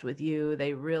trust with you.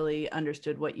 They really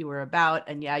understood what you were about.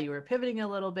 And you were pivoting a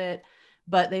little bit,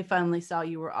 but they finally saw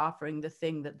you were offering the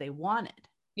thing that they wanted.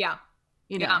 Yeah.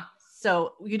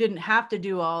 So you didn't have to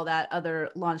do all that other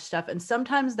launch stuff. And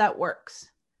sometimes that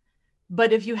works.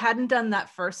 But if you hadn't done that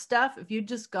first stuff, if you'd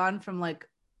just gone from like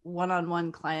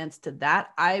one-on-one clients to that,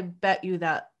 I bet you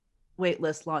that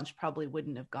waitlist launch probably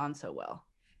wouldn't have gone so well.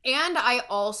 And I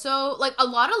also, like, a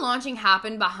lot of launching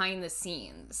happened behind the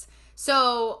scenes.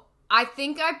 So I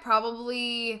think I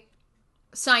probably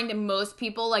signed most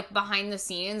people like behind the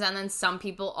scenes and then some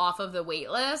people off of the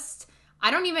wait list. I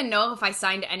don't even know if I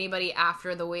signed anybody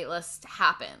after the wait list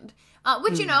happened,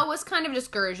 which, you know, was kind of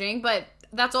discouraging, but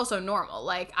that's also normal.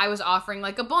 Like, I was offering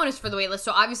like a bonus for the wait list,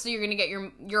 so obviously you're going to get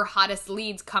your hottest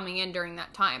leads coming in during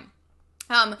that time.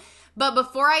 But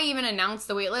before I even announced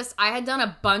the waitlist, I had done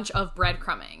a bunch of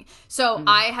breadcrumbing. So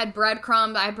I had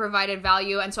breadcrumbed, I provided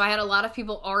value, and so I had a lot of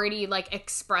people already like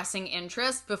expressing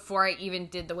interest before I even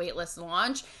did the waitlist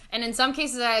launch. And in some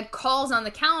cases, I had calls on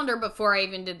the calendar before I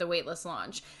even did the waitlist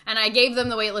launch. And I gave them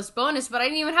the waitlist bonus, but I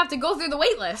didn't even have to go through the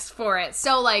waitlist for it.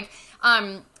 So like,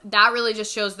 that really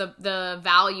just shows the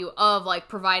value of like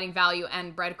providing value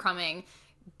and breadcrumbing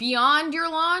beyond your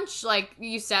launch. Like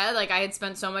you said, like I had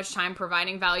spent so much time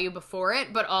providing value before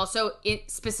it, but also it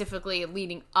specifically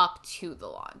leading up to the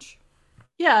launch.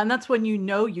 Yeah, and that's when you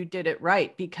know you did it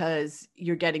right, because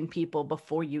you're getting people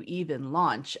before you even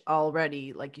launch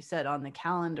already, like you said, on the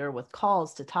calendar with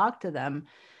calls to talk to them.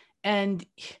 And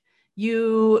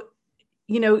you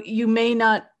know, you may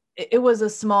not, it was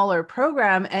a smaller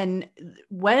program. And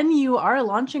when you are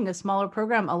launching a smaller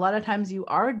program, a lot of times you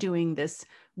are doing this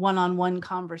one-on-one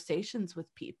conversations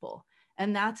with people.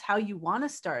 And that's how you want to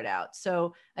start out.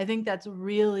 So I think that's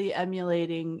really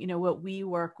emulating, you know, what we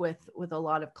work with a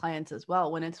lot of clients as well.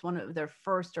 When it's one of their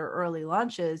first or early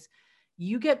launches,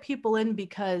 you get people in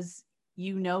because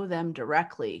you know them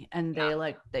directly and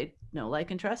they know, like,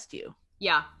 and trust you.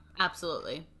 Yeah,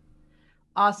 absolutely.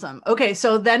 Awesome. Okay.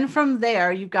 So then from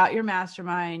there, you've got your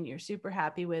mastermind, you're super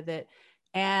happy with it.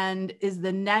 And is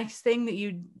the next thing that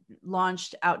you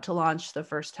launched out to launch the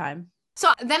first time?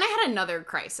 So then I had another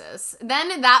crisis.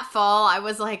 Then that fall, I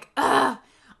was like, ugh,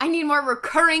 I need more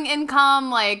recurring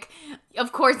income. Like,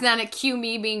 of course, then it cue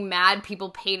me being mad people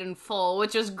paid in full,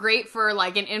 which was great for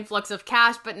like an influx of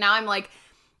cash. But now I'm like,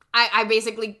 I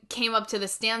basically came up to the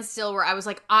standstill where I was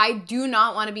like, I do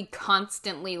not want to be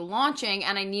constantly launching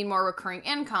and I need more recurring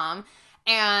income.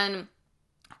 And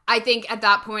I think at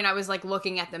that point I was like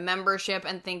looking at the membership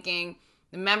and thinking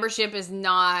the membership is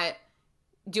not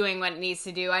doing what it needs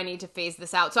to do. I need to phase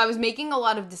this out. So I was making a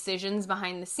lot of decisions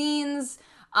behind the scenes.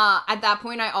 At that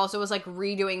point, I also was like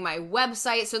redoing my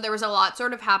website. So there was a lot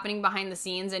sort of happening behind the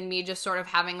scenes and me just sort of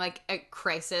having like a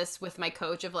crisis with my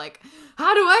coach of like,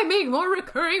 how do I make more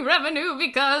recurring revenue?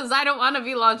 Because I don't want to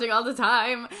be launching all the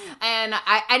time. And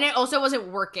it also wasn't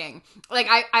working. Like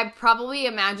I probably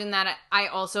imagine that I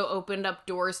also opened up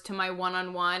doors to my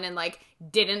one-on-one and like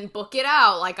didn't book it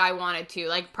out like I wanted to.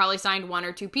 Like probably signed 1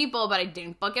 or 2 people, but I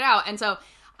didn't book it out. And so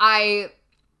I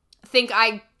think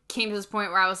I came to this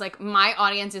point where I was like, my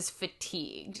audience is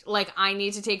fatigued. Like, I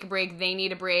need to take a break. They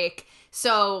need a break.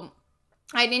 So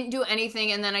I didn't do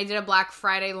anything. And then I did a Black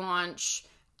Friday launch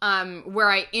where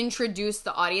I introduced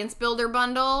the Audience Builder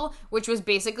bundle, which was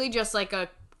basically just like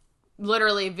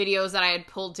literally videos that I had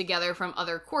pulled together from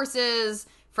other courses,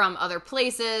 from other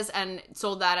places, and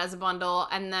sold that as a bundle.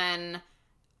 And then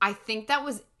I think that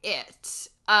was it.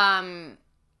 And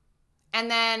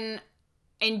then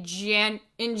in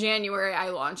January, I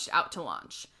launched Out to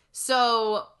Launch.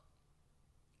 So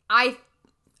I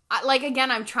like, again,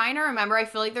 I'm trying to remember. I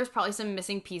feel like there's probably some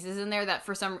missing pieces in there that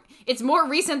it's more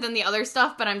recent than the other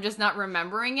stuff, but I'm just not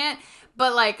remembering it.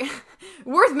 But like,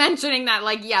 worth mentioning that,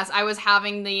 like, yes, I was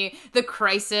having the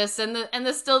crisis and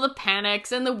the still the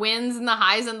panics and the wins and the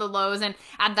highs and the lows. And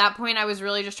at that point, I was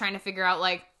really just trying to figure out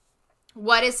like,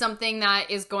 what is something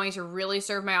that is going to really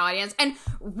serve my audience, and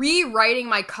rewriting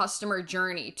my customer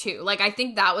journey too. Like, I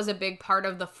think that was a big part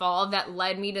of the fall that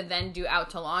led me to then do Out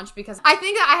to Launch, because I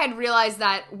think that I had realized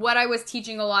that what I was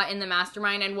teaching a lot in the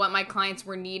mastermind and what my clients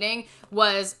were needing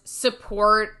was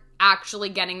support actually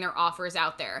getting their offers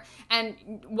out there.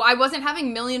 And I wasn't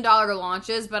having $1 million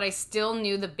launches, but I still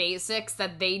knew the basics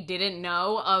that they didn't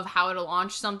know of how to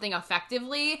launch something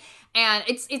effectively. And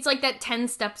it's like that 10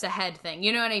 steps ahead thing.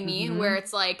 You know what I mean? Mm-hmm. Where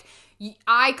it's like,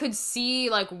 I could see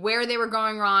like where they were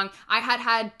going wrong. I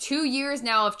had 2 years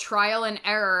now of trial and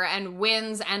error and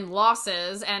wins and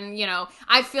losses. And, you know,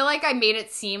 I feel like I made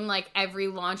it seem like every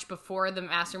launch before the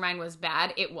mastermind was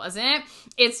bad. It wasn't.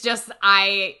 It's just,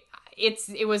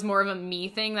 it was more of a me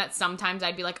thing that sometimes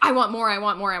I'd be like, I want more, I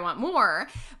want more, I want more.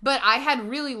 But I had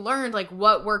really learned like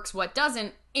what works, what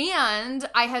doesn't. And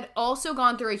I had also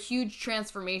gone through a huge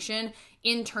transformation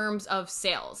in terms of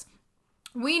sales.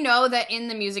 We know that in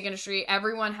the music industry,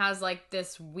 everyone has like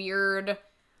this weird,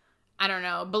 I don't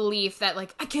know, belief that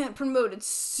like, I can't promote, it's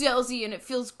salesy and it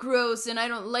feels gross and I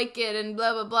don't like it and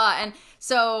blah, blah, blah. And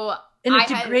so and it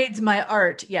degrades my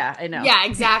art. Yeah, I know. Yeah,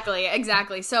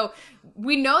 exactly. So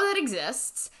we know that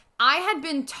exists. I had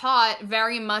been taught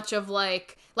very much of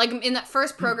like in that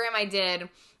first program I did,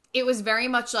 it was very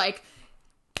much like,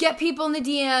 get people in the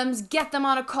DMs, get them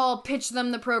on a call, pitch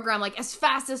them the program like as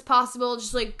fast as possible,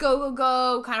 just like go, go,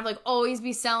 go, kind of like always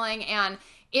be selling. And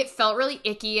it felt really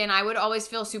icky, and I would always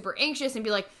feel super anxious and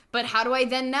be like, but how do I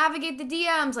then navigate the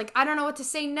DMs? Like, I don't know what to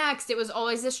say next. It was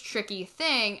always this tricky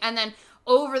thing. And then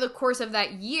over the course of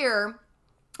that year,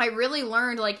 I really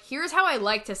learned, like, here's how I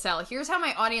like to sell. Here's how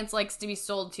my audience likes to be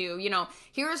sold to. You know,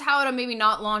 here's how to maybe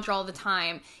not launch all the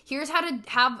time. Here's how to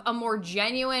have a more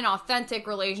genuine, authentic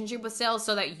relationship with sales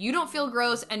so that you don't feel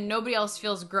gross and nobody else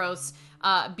feels gross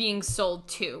being sold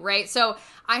to, right? So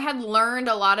I had learned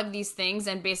a lot of these things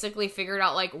and basically figured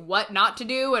out like what not to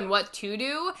do and what to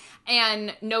do,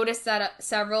 and noticed that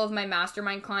several of my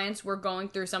mastermind clients were going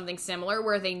through something similar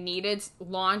where they needed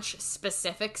launch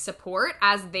specific support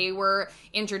as they were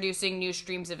introducing new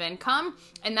streams of income.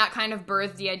 And that kind of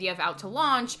birthed the idea of Out to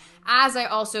Launch, as I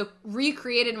also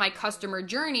recreated my customer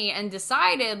journey and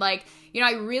decided like, you know,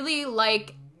 I really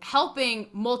like helping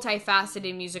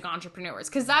multifaceted music entrepreneurs,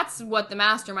 because that's what the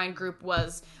mastermind group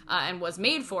was and was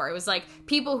made for. It was like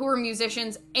people who were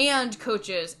musicians and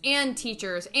coaches and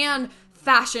teachers and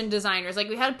fashion designers. Like,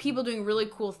 we had people doing really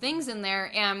cool things in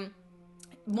there, and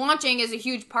launching is a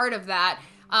huge part of that,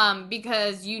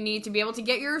 because you need to be able to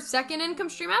get your second income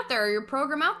stream out there, or your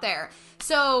program out there.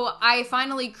 So I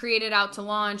finally created Out to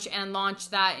Launch and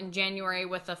launched that in January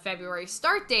with a February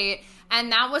start date.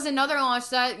 And that was another launch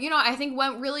that, you know, I think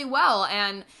went really well.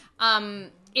 And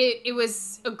it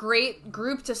was a great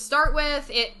group to start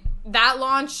with. That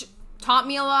launch taught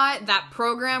me a lot. That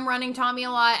program running taught me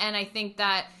a lot. And I think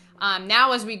that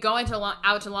now as we go into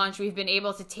Out to Launch, we've been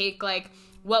able to take like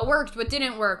what worked, what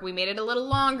didn't work. We made it a little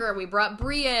longer. We brought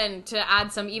Bree in to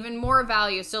add some even more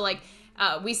value. So like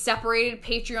we separated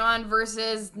Patreon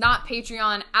versus not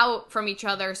Patreon out from each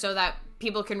other so that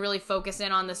people can really focus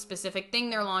in on the specific thing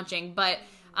they're launching. But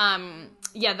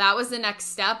yeah, that was the next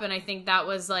step. And I think that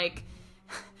was like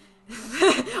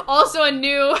also a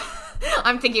new,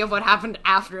 I'm thinking of what happened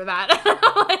after that.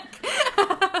 Like,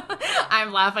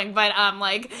 I'm laughing, but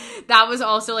like that was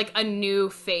also like a new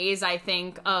phase, I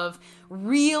think, of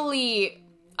really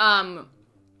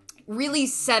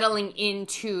settling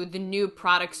into the new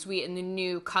product suite and the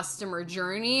new customer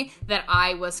journey that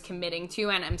I was committing to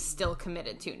and am still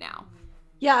committed to now.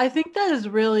 Yeah, I think that is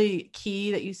really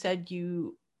key that you said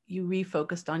you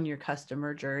refocused on your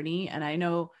customer journey. And I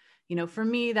know, you know, for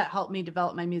me, that helped me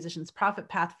develop my musician's profit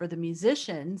path for the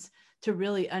musicians to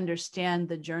really understand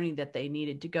the journey that they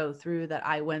needed to go through, that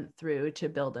I went through to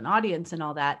build an audience and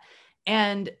all that.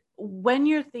 And when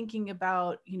you're thinking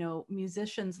about, you know,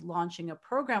 musicians launching a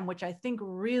program, which I think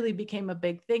really became a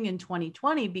big thing in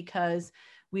 2020 because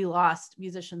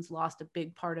musicians lost a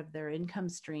big part of their income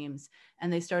streams,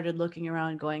 and they started looking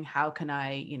around going, how can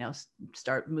I, you know,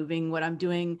 start moving what I'm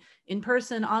doing in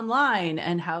person online,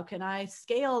 and how can I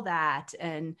scale that?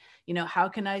 And, you know, how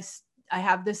can I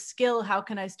have this skill, how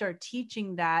can I start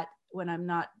teaching that when I'm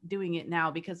not doing it now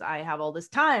because I have all this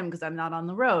time because I'm not on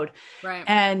the road. Right.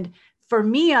 And for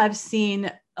me, I've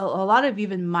seen a lot of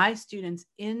even my students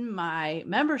in my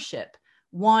membership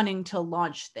wanting to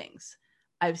launch things.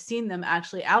 I've seen them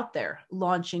actually out there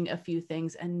launching a few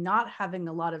things and not having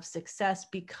a lot of success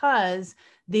because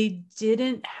they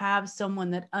didn't have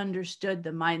someone that understood the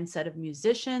mindset of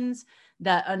musicians,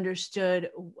 that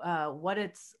understood what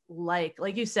it's like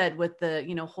you said, with the,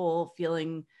 you know, whole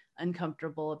feeling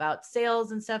uncomfortable about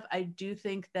sales and stuff. I do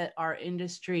think that our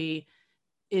industry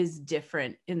is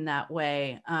different in that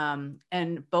way.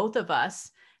 And both of us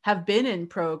have been in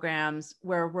programs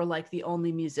where we're like the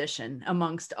only musician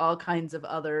amongst all kinds of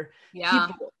other people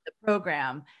in the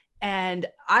program. And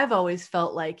I've always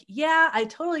felt like, yeah, I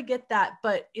totally get that,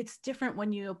 but it's different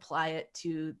when you apply it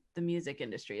to the music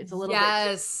industry. It's a little bit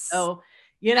different. So,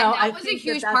 you know, and that was a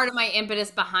huge part of my impetus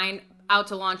behind Out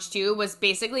to Launch too, was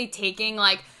basically taking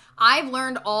like, I've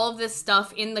learned all of this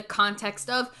stuff in the context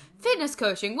of fitness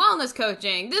coaching, wellness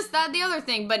coaching, this, that, the other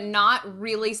thing, but not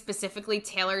really specifically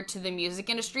tailored to the music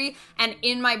industry. And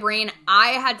in my brain, I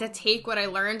had to take what I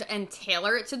learned and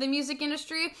tailor it to the music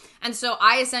industry. And so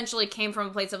I essentially came from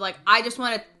a place of like, I just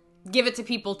want to give it to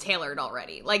people tailored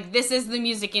already. Like, this is the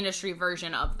music industry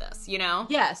version of this, you know?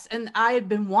 Yes. And I had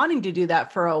been wanting to do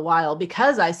that for a while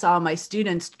because I saw my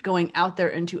students going out there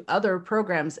into other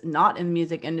programs, not in the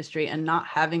music industry, and not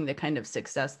having the kind of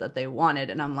success that they wanted.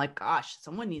 And I'm like, gosh,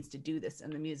 someone needs to do this in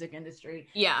the music industry.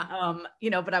 Yeah. You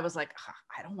know, but I was like,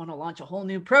 I don't want to launch a whole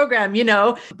new program, you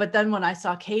know? But then when I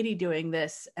saw Katie doing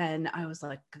this, and I was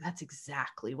like, that's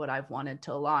exactly what I've wanted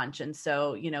to launch. And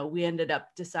so, you know, we ended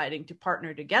up deciding to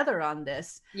partner together together on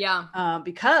this. Yeah.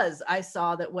 Because I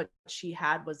saw that what she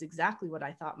had was exactly what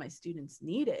I thought my students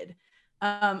needed.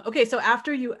 Okay, so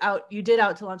after you did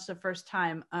Out to Lunch the first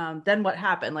time, then what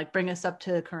happened? Like, bring us up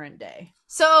to the current day.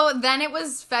 So then it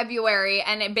was February,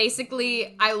 and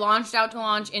I launched Out to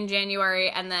Launch in January,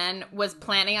 and then was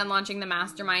planning on launching the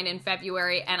mastermind in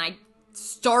February, and I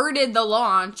started the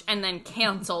launch and then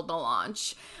canceled the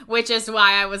launch, which is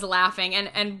why I was laughing.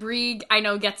 And Bree, I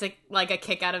know, gets a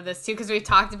kick out of this too, because we've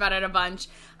talked about it a bunch.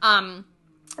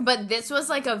 But this was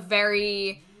a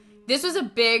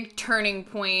big turning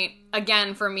point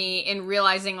again for me in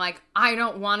realizing, like, I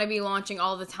don't want to be launching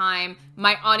all the time.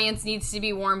 My audience needs to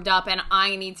be warmed up and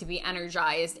I need to be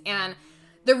energized. And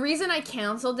the reason I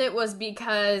canceled it was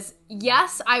because,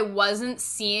 yes, I wasn't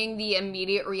seeing the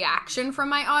immediate reaction from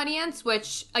my audience,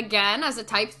 which, again, as a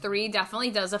type 3, definitely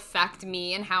does affect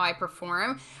me and how I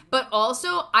perform. But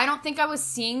also, I don't think I was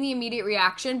seeing the immediate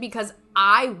reaction because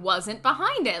I wasn't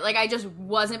behind it. Like, I just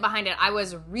wasn't behind it. I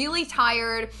was really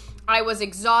tired. I was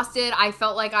exhausted. I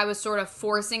felt like I was sort of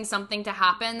forcing something to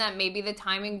happen that maybe the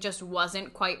timing just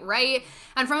wasn't quite right.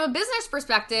 And from a business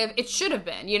perspective, it should have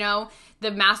been, you know. The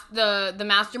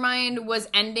mastermind was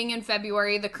ending in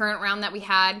February, the current round that we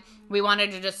had. We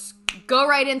wanted to just go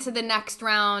right into the next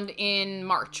round in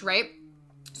March, right?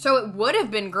 So it would have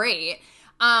been great.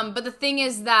 But the thing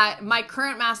is that my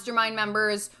current mastermind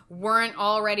members weren't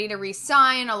all ready to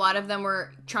re-sign. A lot of them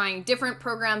were trying different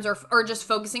programs or just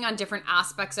focusing on different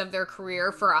aspects of their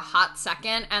career for a hot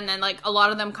second. And then, like, a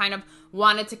lot of them kind of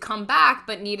wanted to come back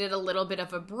but needed a little bit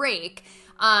of a break.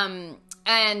 And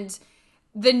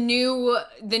the new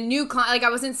client, like, I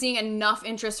wasn't seeing enough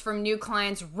interest from new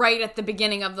clients right at the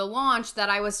beginning of the launch that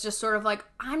I was just sort of like,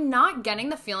 I'm not getting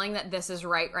the feeling that this is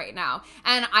right now.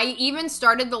 And I even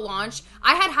started the launch.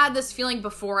 I had this feeling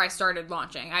before I started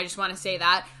launching. I just want to say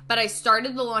that. But I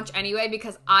started the launch anyway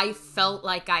because I felt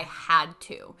like I had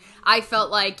to. I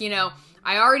felt like, you know,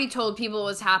 I already told people what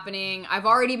was happening. I've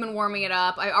already been warming it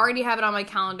up. I already have it on my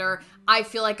calendar. I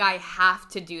feel like I have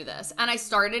to do this. And I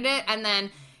started it, and then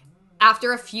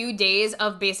after a few days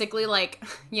of basically, like,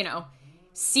 you know,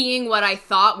 seeing what I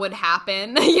thought would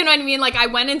happen, you know what I mean? Like, I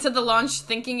went into the launch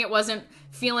thinking it wasn't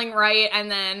feeling right, and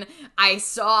then I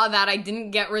saw that I didn't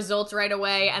get results right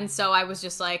away, and so I was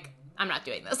just like, I'm not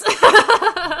doing this. So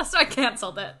I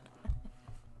canceled it.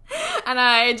 And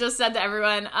I just said to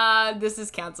everyone, this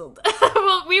is canceled.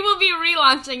 Well, we will be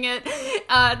relaunching it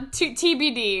to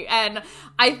TBD. And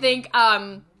I think,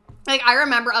 like, I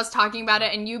remember us talking about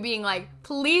it and you being like,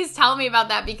 please tell me about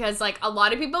that, because, like, a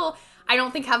lot of people, I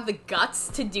don't think, have the guts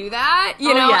to do that,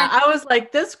 you know? Yeah, I was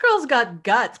like, this girl's got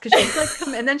guts, because she's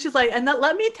like, and then she's like, and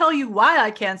let me tell you why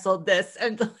I canceled this,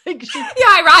 and like, she's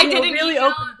I did an really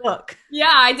email. Open book.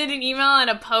 Yeah, I did an email and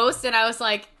a post, and I was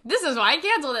like, this is why I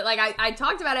canceled it. Like, I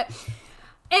talked about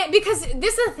it, because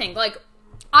this is the thing, like,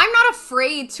 I'm not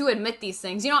afraid to admit these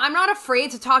things. You know, I'm not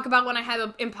afraid to talk about when I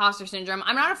have imposter syndrome.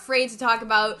 I'm not afraid to talk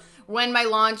about when my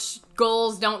launch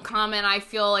goals don't come and I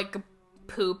feel like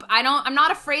poop. I'm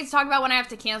not afraid to talk about when I have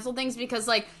to cancel things, because,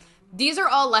 like, these are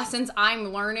all lessons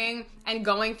I'm learning and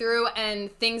going through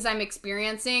and things I'm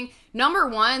experiencing. Number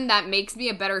one, that makes me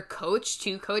a better coach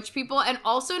to coach people. And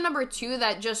also, number two,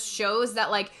 that just shows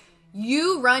that, like,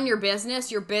 you run your business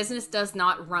does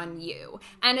not run you.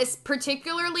 And it's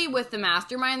particularly with the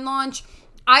mastermind launch,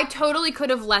 I totally could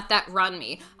have let that run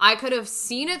me. I could have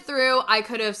seen it through. I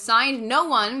could have signed no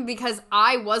one because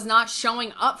I was not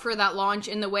showing up for that launch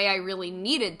in the way I really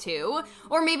needed to,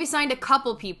 or maybe signed a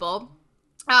couple people.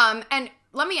 And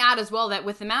let me add as well that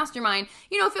with the mastermind,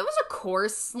 you know, if it was a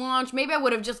course launch, maybe I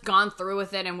would have just gone through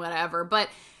with it and whatever. But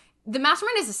the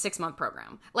mastermind is a 6-month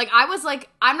program. Like, I was like,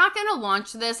 I'm not going to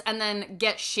launch this and then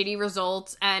get shitty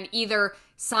results and either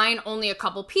sign only a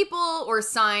couple people or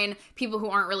sign people who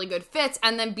aren't really good fits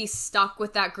and then be stuck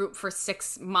with that group for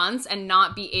 6 months and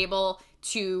not be able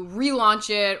to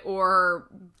relaunch it or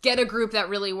get a group that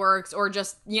really works, or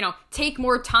just, you know, take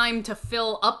more time to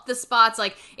fill up the spots.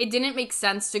 Like, it didn't make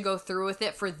sense to go through with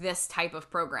it for this type of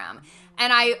program.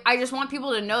 And I just want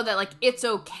people to know that, like, it's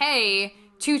okay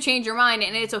to change your mind,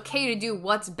 and it's okay to do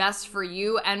what's best for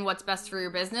you and what's best for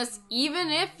your business, even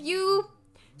if you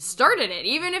started it,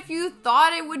 even if you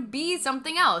thought it would be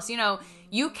something else. You know,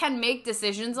 you can make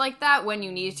decisions like that when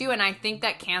you need to, and I think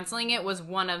that canceling it was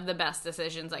one of the best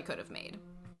decisions I could have made.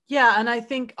 Yeah, and I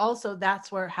think also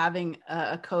that's where having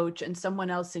a coach and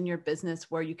someone else in your business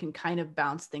where you can kind of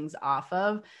bounce things off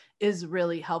of is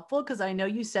really helpful. Because I know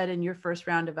you said in your first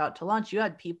round of Out to Launch, you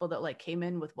had people that, like, came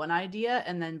in with one idea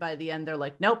and then by the end they're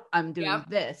like, nope, I'm doing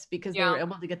this, because they were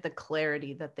able to get the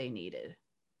clarity that they needed.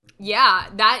 Yeah,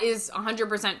 that is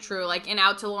 100% true. Like in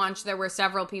Out to Launch, there were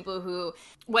several people who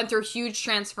went through huge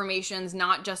transformations,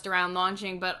 not just around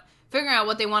launching, but figuring out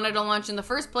what they wanted to launch in the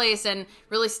first place and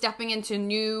really stepping into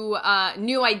new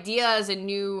ideas and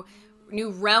new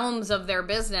realms of their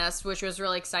business, which was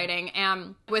really exciting.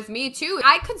 And with me too,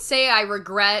 I could say I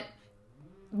regret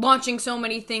launching so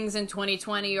many things in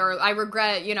 2020, or I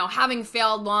regret, having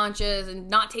failed launches and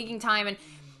not taking time. And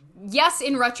yes,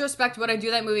 in retrospect, would I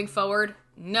do that moving forward?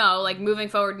 No, like moving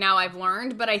forward now I've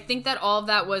learned, but I think that all of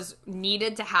that was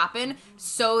needed to happen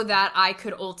so that I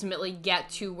could ultimately get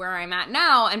to where I'm at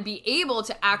now and be able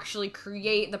to actually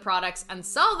create the products and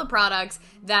sell the products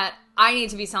that I need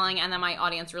to be selling and that my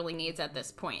audience really needs at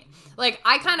this point. Like,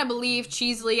 I kind of believe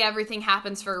cheesily everything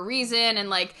happens for a reason, and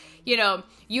like,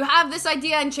 you have this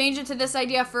idea and change it to this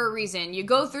idea for a reason. You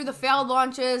go through the failed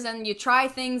launches and you try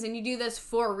things and you do this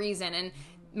for a reason. And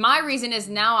my reason is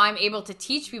now I'm able to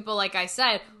teach people, like I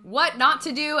said, what not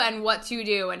to do and what to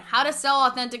do, and how to sell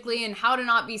authentically and how to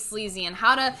not be sleazy and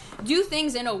how to do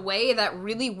things in a way that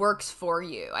really works for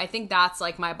you. I think that's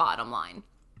like my bottom line.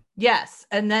 Yes.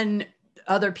 And then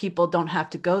other people don't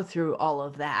have to go through all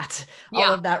of that,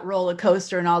 all of that roller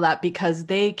coaster and all that, because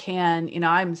they can,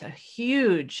 I'm a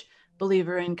huge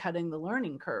believer in cutting the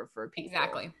learning curve for people.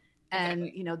 Exactly.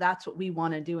 And, that's what we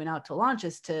want to do in Out to Launch,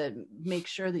 is to make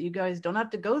sure that you guys don't have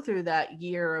to go through that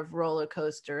year of roller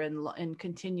coaster and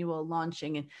continual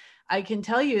launching. And I can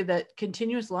tell you that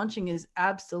continuous launching is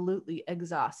absolutely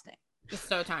exhausting. It's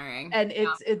so tiring. And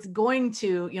it's going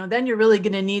to, then you're really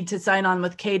going to need to sign on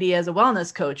with Katie as a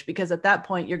wellness coach, because at that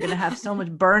point you're going to have so much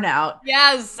burnout.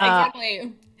 Yes,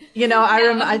 exactly.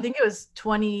 I think it was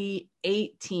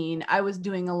 2018. I was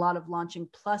doing a lot of launching,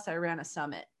 plus I ran a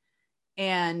summit.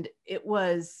 And it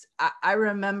was, I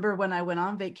remember when I went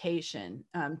on vacation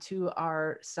to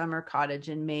our summer cottage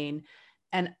in Maine,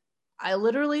 and I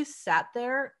literally sat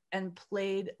there and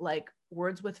played like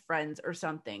Words with Friends or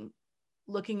something,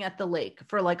 looking at the lake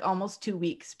for like almost 2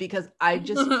 weeks, because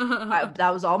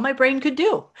that was all my brain could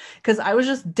do, because I was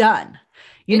just done,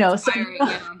 so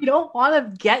you don't want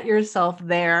to get yourself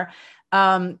there.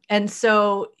 And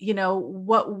so,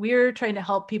 what we're trying to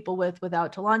help people with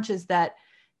Out to Launch is that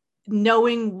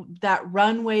knowing that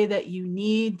runway that you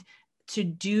need to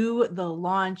do the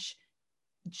launch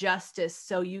justice,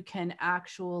 so you can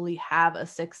actually have a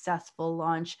successful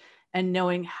launch, and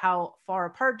knowing how far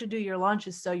apart to do your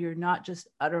launches so you're not just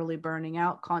utterly burning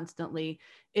out constantly.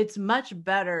 It's much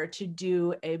better to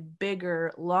do a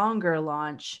bigger, longer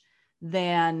launch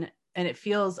and it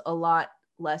feels a lot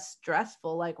less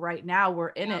stressful. Like right now we're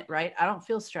in it, right? I don't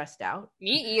feel stressed out.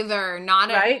 Me either. Not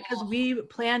at all. Right? Because we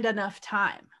planned enough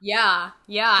time. Yeah.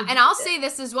 And I'll say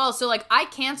this as well. So like I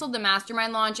canceled the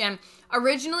mastermind launch, and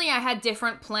originally I had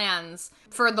different plans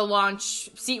for the launch.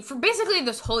 See, for basically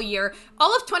this whole year,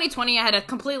 all of 2020, I had a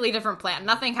completely different plan.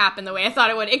 Nothing happened the way I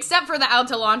thought it would, except for the Out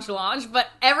to Launch, but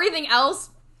everything else,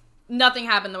 nothing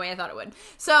happened the way I thought it would.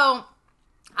 So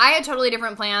I had totally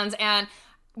different plans, and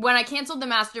when I canceled the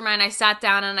mastermind, I sat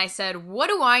down and I said, what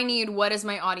do I need? What does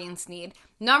my audience need?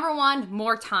 Number one,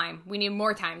 more time. We need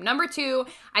more time. Number two,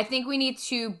 I think we need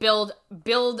to build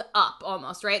up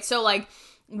almost, right? So like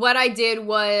what I did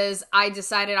was I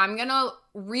decided I'm going to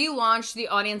relaunch the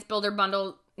Audience Builder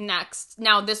Bundle next.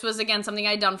 Now, this was, again, something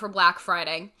I'd done for Black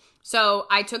Friday. So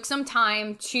I took some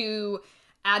time to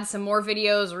add some more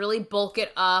videos, really bulk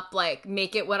it up, like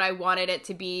make it what I wanted it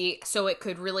to be so it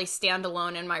could really stand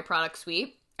alone in my product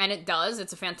suite. And it does.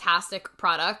 It's a fantastic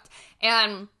product.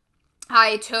 And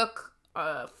I took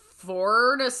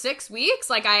 4 to 6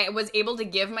 weeks. Like I was able to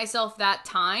give myself that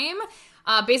time.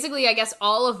 Basically, I guess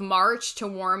all of March to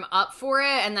warm up for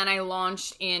it. And then I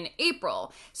launched in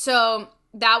April. So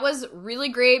that was really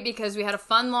great because we had a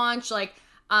fun launch. Like,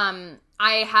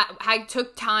 I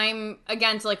took time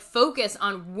again to like focus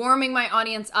on warming my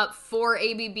audience up for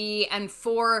ABB and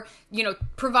for,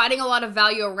 providing a lot of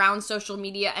value around social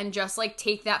media, and just like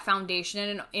take that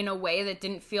foundation in a way that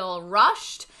didn't feel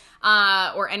rushed,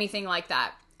 or anything like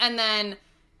that. And then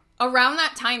around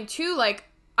that time too, like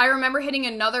I remember hitting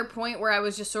another point where I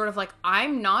was just sort of like,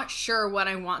 I'm not sure what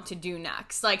I want to do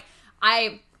next. Like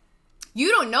you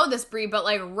don't know this, Bree, but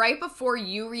like right before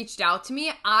you reached out to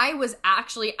me, I was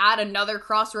actually at another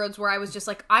crossroads where I was just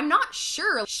like, I'm not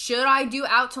sure. Should I do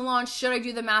Out to Launch? Should I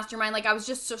do the mastermind? Like I was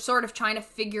just sort of trying to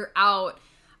figure out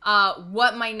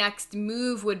what my next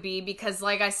move would be, because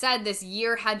like I said, this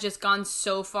year had just gone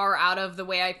so far out of the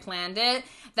way I planned it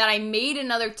that I made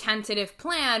another tentative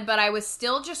plan, but I was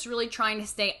still just really trying to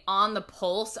stay on the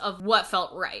pulse of what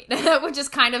felt right, which is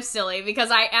kind of silly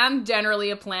because I am generally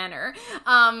a planner.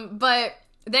 But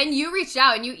then you reached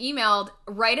out and you emailed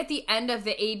right at the end of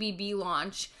the ABB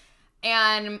launch,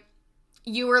 and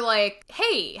you were like,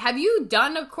 hey, have you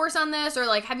done a course on this? Or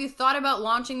like, have you thought about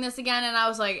launching this again? And I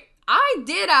was like, I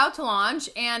did Out to Launch,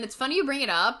 and it's funny you bring it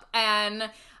up. And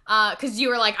because you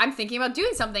were like, I'm thinking about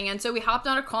doing something. And so we hopped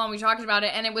on a call and we talked about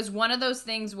it. And it was one of those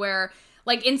things where,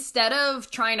 like, instead of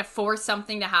trying to force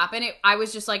something to happen, I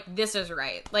was just like, this is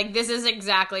right. Like, this is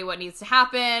exactly what needs to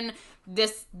happen.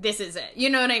 This is it. You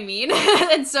know what I mean?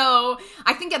 And so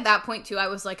I think at that point too, I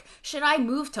was like, should I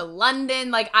move to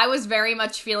London? Like, I was very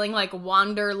much feeling like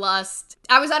wanderlust.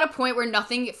 I was at a point where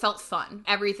nothing felt fun.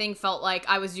 Everything felt like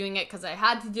I was doing it because I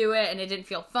had to do it and it didn't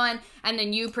feel fun. And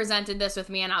then you presented this with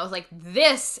me and I was like,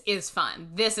 this is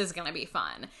fun. This is going to be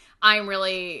fun. I'm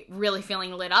really, really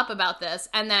feeling lit up about this.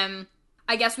 And then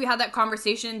I guess we had that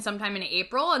conversation sometime in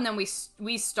April, and then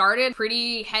we started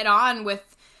pretty head on with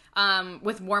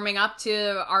warming up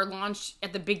to our launch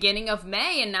at the beginning of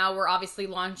May, and now we're obviously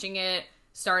launching it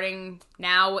starting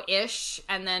now-ish,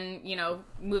 and then, you know,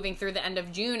 moving through the end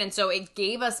of June. And so it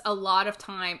gave us a lot of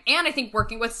time, and I think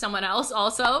working with someone else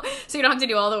also, so you don't have to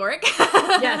do all the work.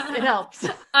 Yes, it helps.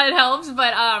 It helps,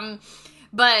 but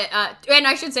and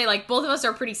I should say, like, both of us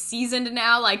are pretty seasoned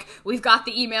now. Like, we've got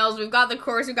the emails, we've got the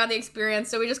course, we've got the experience.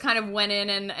 So we just kind of went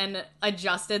in and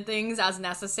adjusted things as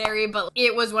necessary. But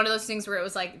it was one of those things where it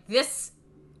was like, this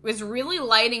was really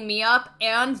lighting me up,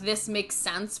 and this makes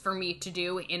sense for me to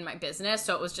do in my business.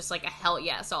 So it was just like a hell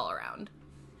yes all around.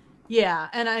 Yeah.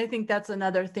 And I think that's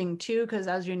another thing too, because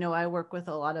as you know, I work with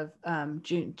a lot of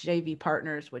JV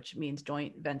partners, which means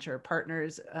joint venture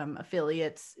partners,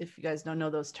 affiliates, if you guys don't know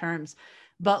those terms.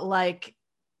 But like,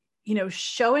 you know,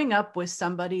 showing up with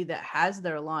somebody that has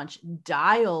their launch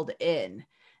dialed in,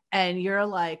 and you're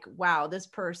like, wow, this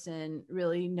person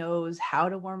really knows how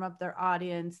to warm up their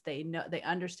audience. They know, they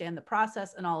understand the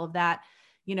process and all of that.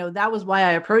 You know, that was why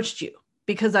I approached you.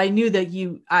 Because I knew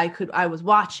that I was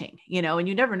watching, you know, and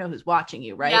you never know who's watching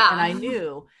you, right? Yeah. And I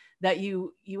knew that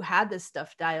you had this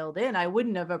stuff dialed in. I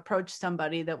wouldn't have approached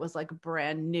somebody that was like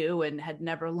brand new and had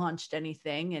never launched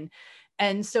anything.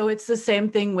 And so it's the same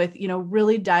thing with, you know,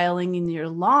 really dialing in your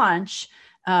launch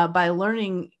by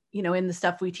learning, you know, in the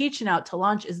stuff we teach in Out to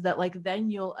Launch, is that like, then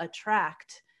you'll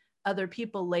attract other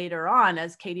people later on.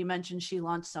 As Katie mentioned, she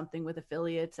launched something with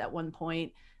affiliates at one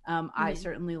point. I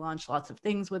certainly launched lots of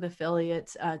things with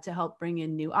affiliates to help bring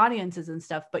in new audiences and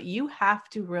stuff, but you have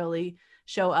to really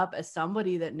show up as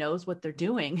somebody that knows what they're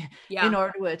doing in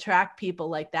order to attract people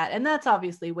like that. And that's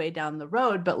obviously way down the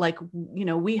road, but like, you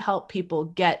know, we help people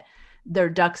get their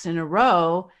ducks in a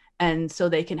row, and so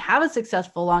they can have a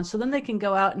successful launch. So then they can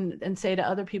go out and say to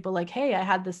other people like, hey, I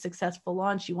had this successful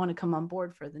launch. You want to come on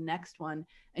board for the next one?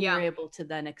 And you're able to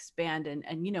then expand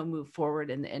and, you know, move forward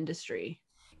in the industry.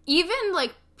 Even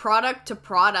like product to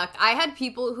product, I had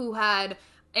people who had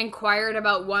inquired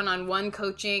about one-on-one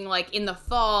coaching like in the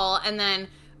fall, and then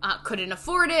couldn't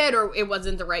afford it, or it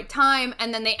wasn't the right time,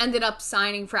 and then they ended up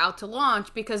signing for Out to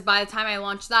Launch, because by the time I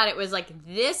launched that, it was like,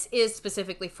 this is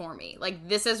specifically for me. Like,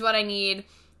 this is what I need.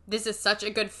 This is such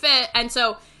a good fit. And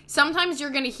so sometimes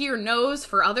you're going to hear no's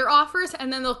for other offers,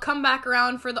 and then they'll come back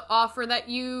around for the offer that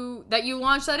you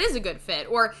launch that is a good fit.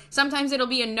 Or sometimes it'll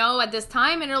be a no at this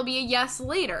time and it'll be a yes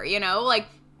later, you know? Like,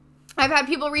 I've had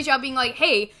people reach out being like,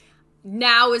 hey,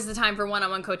 now is the time for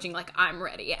one-on-one coaching. Like, I'm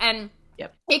ready. And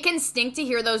it can stink to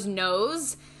hear those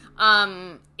no's.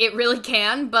 It really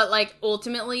can, but like,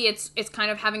 ultimately it's kind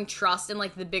of having trust in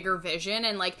like the bigger vision.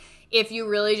 And like, if you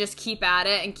really just keep at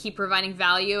it and keep providing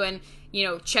value and, you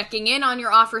know, checking in on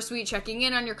your offer suite, checking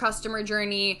in on your customer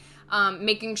journey,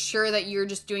 making sure that you're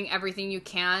just doing everything you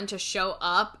can to show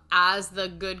up as the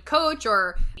good coach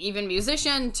or even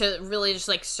musician to really just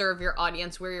like serve your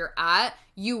audience where you're at,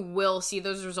 you will see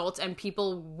those results and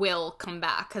people will come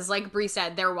back. Because like Bree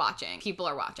said, they're watching. People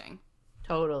are watching.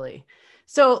 Totally.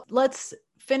 So let's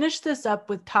finish this up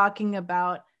with talking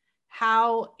about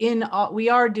how we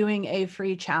are doing a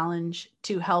free challenge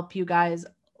to help you guys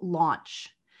launch.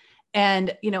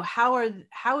 And, you know,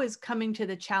 how is coming to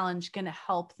the challenge going to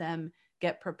help them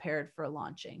get prepared for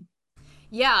launching?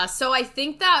 Yeah. So I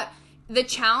think that the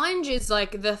challenge is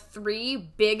like the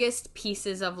 3 biggest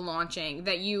pieces of launching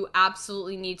that you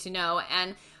absolutely need to know.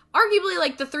 And arguably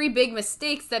like the 3 big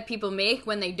mistakes that people make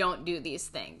when they don't do these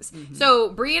things. Mm-hmm. So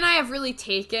Bree and I have really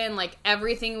taken like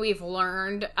everything we've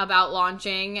learned about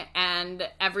launching and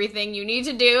everything you need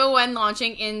to do when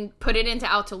launching and put it into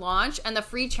Out to Launch. And the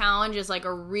free challenge is like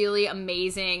a really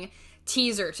amazing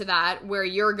teaser to that, where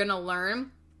you're going to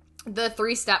learn the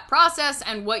 3-step process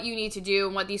and what you need to do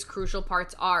and what these crucial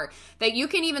parts are that you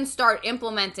can even start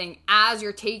implementing as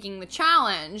you're taking the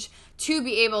challenge to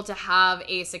be able to have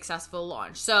a successful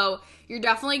launch. So you're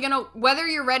definitely gonna, whether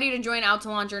you're ready to join Out to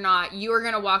Launch or not, you are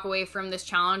gonna walk away from this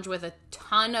challenge with a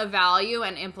ton of value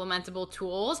and implementable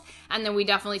tools. And then we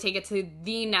definitely take it to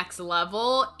the next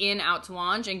level in Out to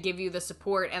Launch and give you the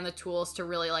support and the tools to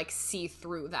really like see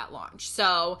through that launch.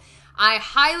 So I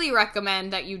highly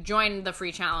recommend that you join the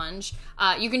free challenge.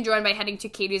 You can join by heading to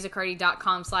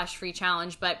katiezaccardi.com/free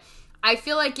challenge. But I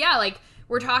feel like, yeah, like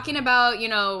we're talking about, you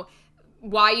know,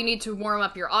 why you need to warm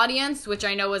up your audience, which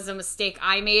I know was a mistake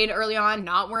I made early on,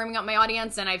 not warming up my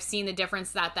audience, and I've seen the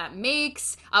difference that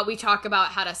makes. We talk about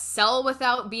how to sell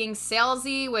without being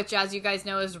salesy, which, as you guys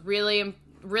know, is really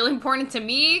important to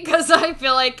me, because I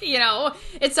feel like, you know,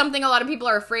 it's something a lot of people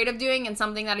are afraid of doing and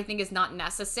something that I think is not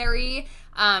necessary.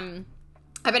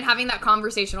 I've been having that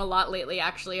conversation a lot lately,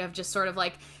 actually, of just sort of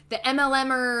like the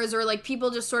MLMers or like people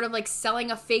just sort of like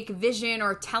selling a fake vision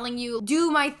or telling you,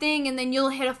 do my thing and then you'll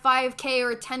hit a 5K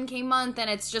or a 10K month, and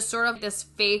it's just sort of this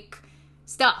fake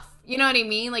stuff. You know what I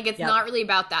mean? Like, it's not really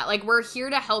about that. Like, we're here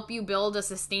to help you build a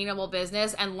sustainable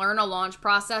business and learn a launch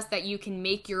process that you can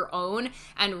make your own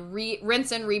and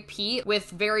rinse and repeat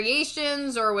with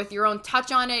variations or with your own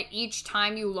touch on it each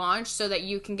time you launch, so that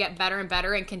you can get better and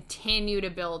better and continue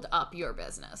to build up your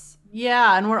business.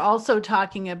 Yeah. And we're also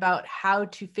talking about how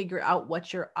to figure out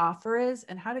what your offer is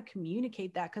and how to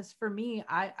communicate that. Because for me,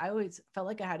 I always felt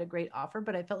like I had a great offer,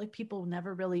 but I felt like people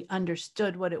never really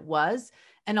understood what it was.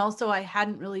 And also I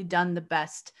hadn't really done the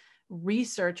best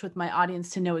research with my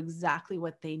audience to know exactly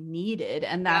what they needed.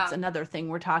 And that's another thing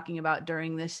we're talking about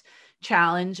during this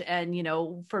challenge. And, you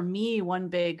know, for me, one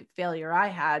big failure I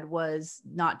had was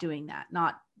not doing that,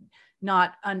 not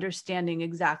understanding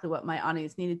exactly what my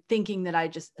audience needed, thinking that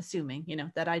assuming, you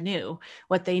know, that I knew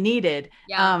what they needed.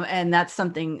 And that's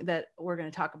something that we're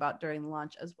going to talk about during the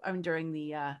launch, during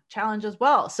the challenge as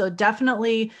well. So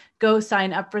definitely go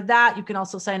sign up for that. You can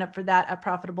also sign up for that at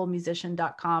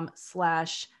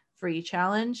profitablemusician.com/free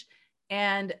challenge.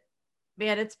 And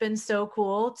man, it's been so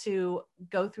cool to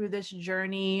go through this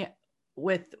journey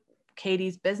with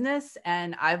Katie's business,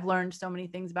 and I've learned so many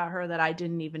things about her that I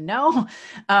didn't even know.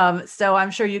 So I'm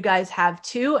sure you guys have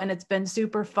too, and it's been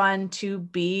super fun to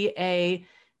be a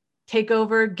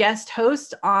takeover guest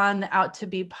host on the Out to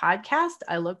Be podcast.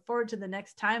 I look forward to the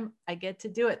next time I get to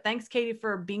do it. Thanks, Katie,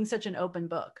 for being such an open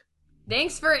book.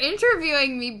 Thanks for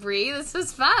interviewing me, Bree. This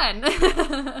was fun.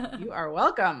 You are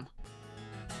welcome.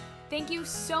 Thank you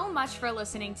so much for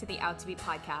listening to the Out to Be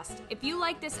podcast. If you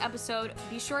like this episode,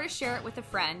 be sure to share it with a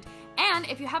friend. And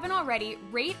if you haven't already,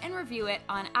 rate and review it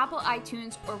on Apple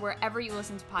iTunes or wherever you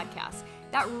listen to podcasts.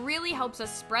 That really helps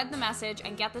us spread the message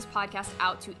and get this podcast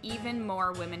out to even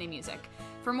more women in music.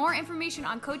 For more information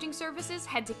on coaching services,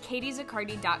 head to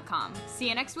katiezaccardi.com. See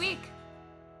you next week.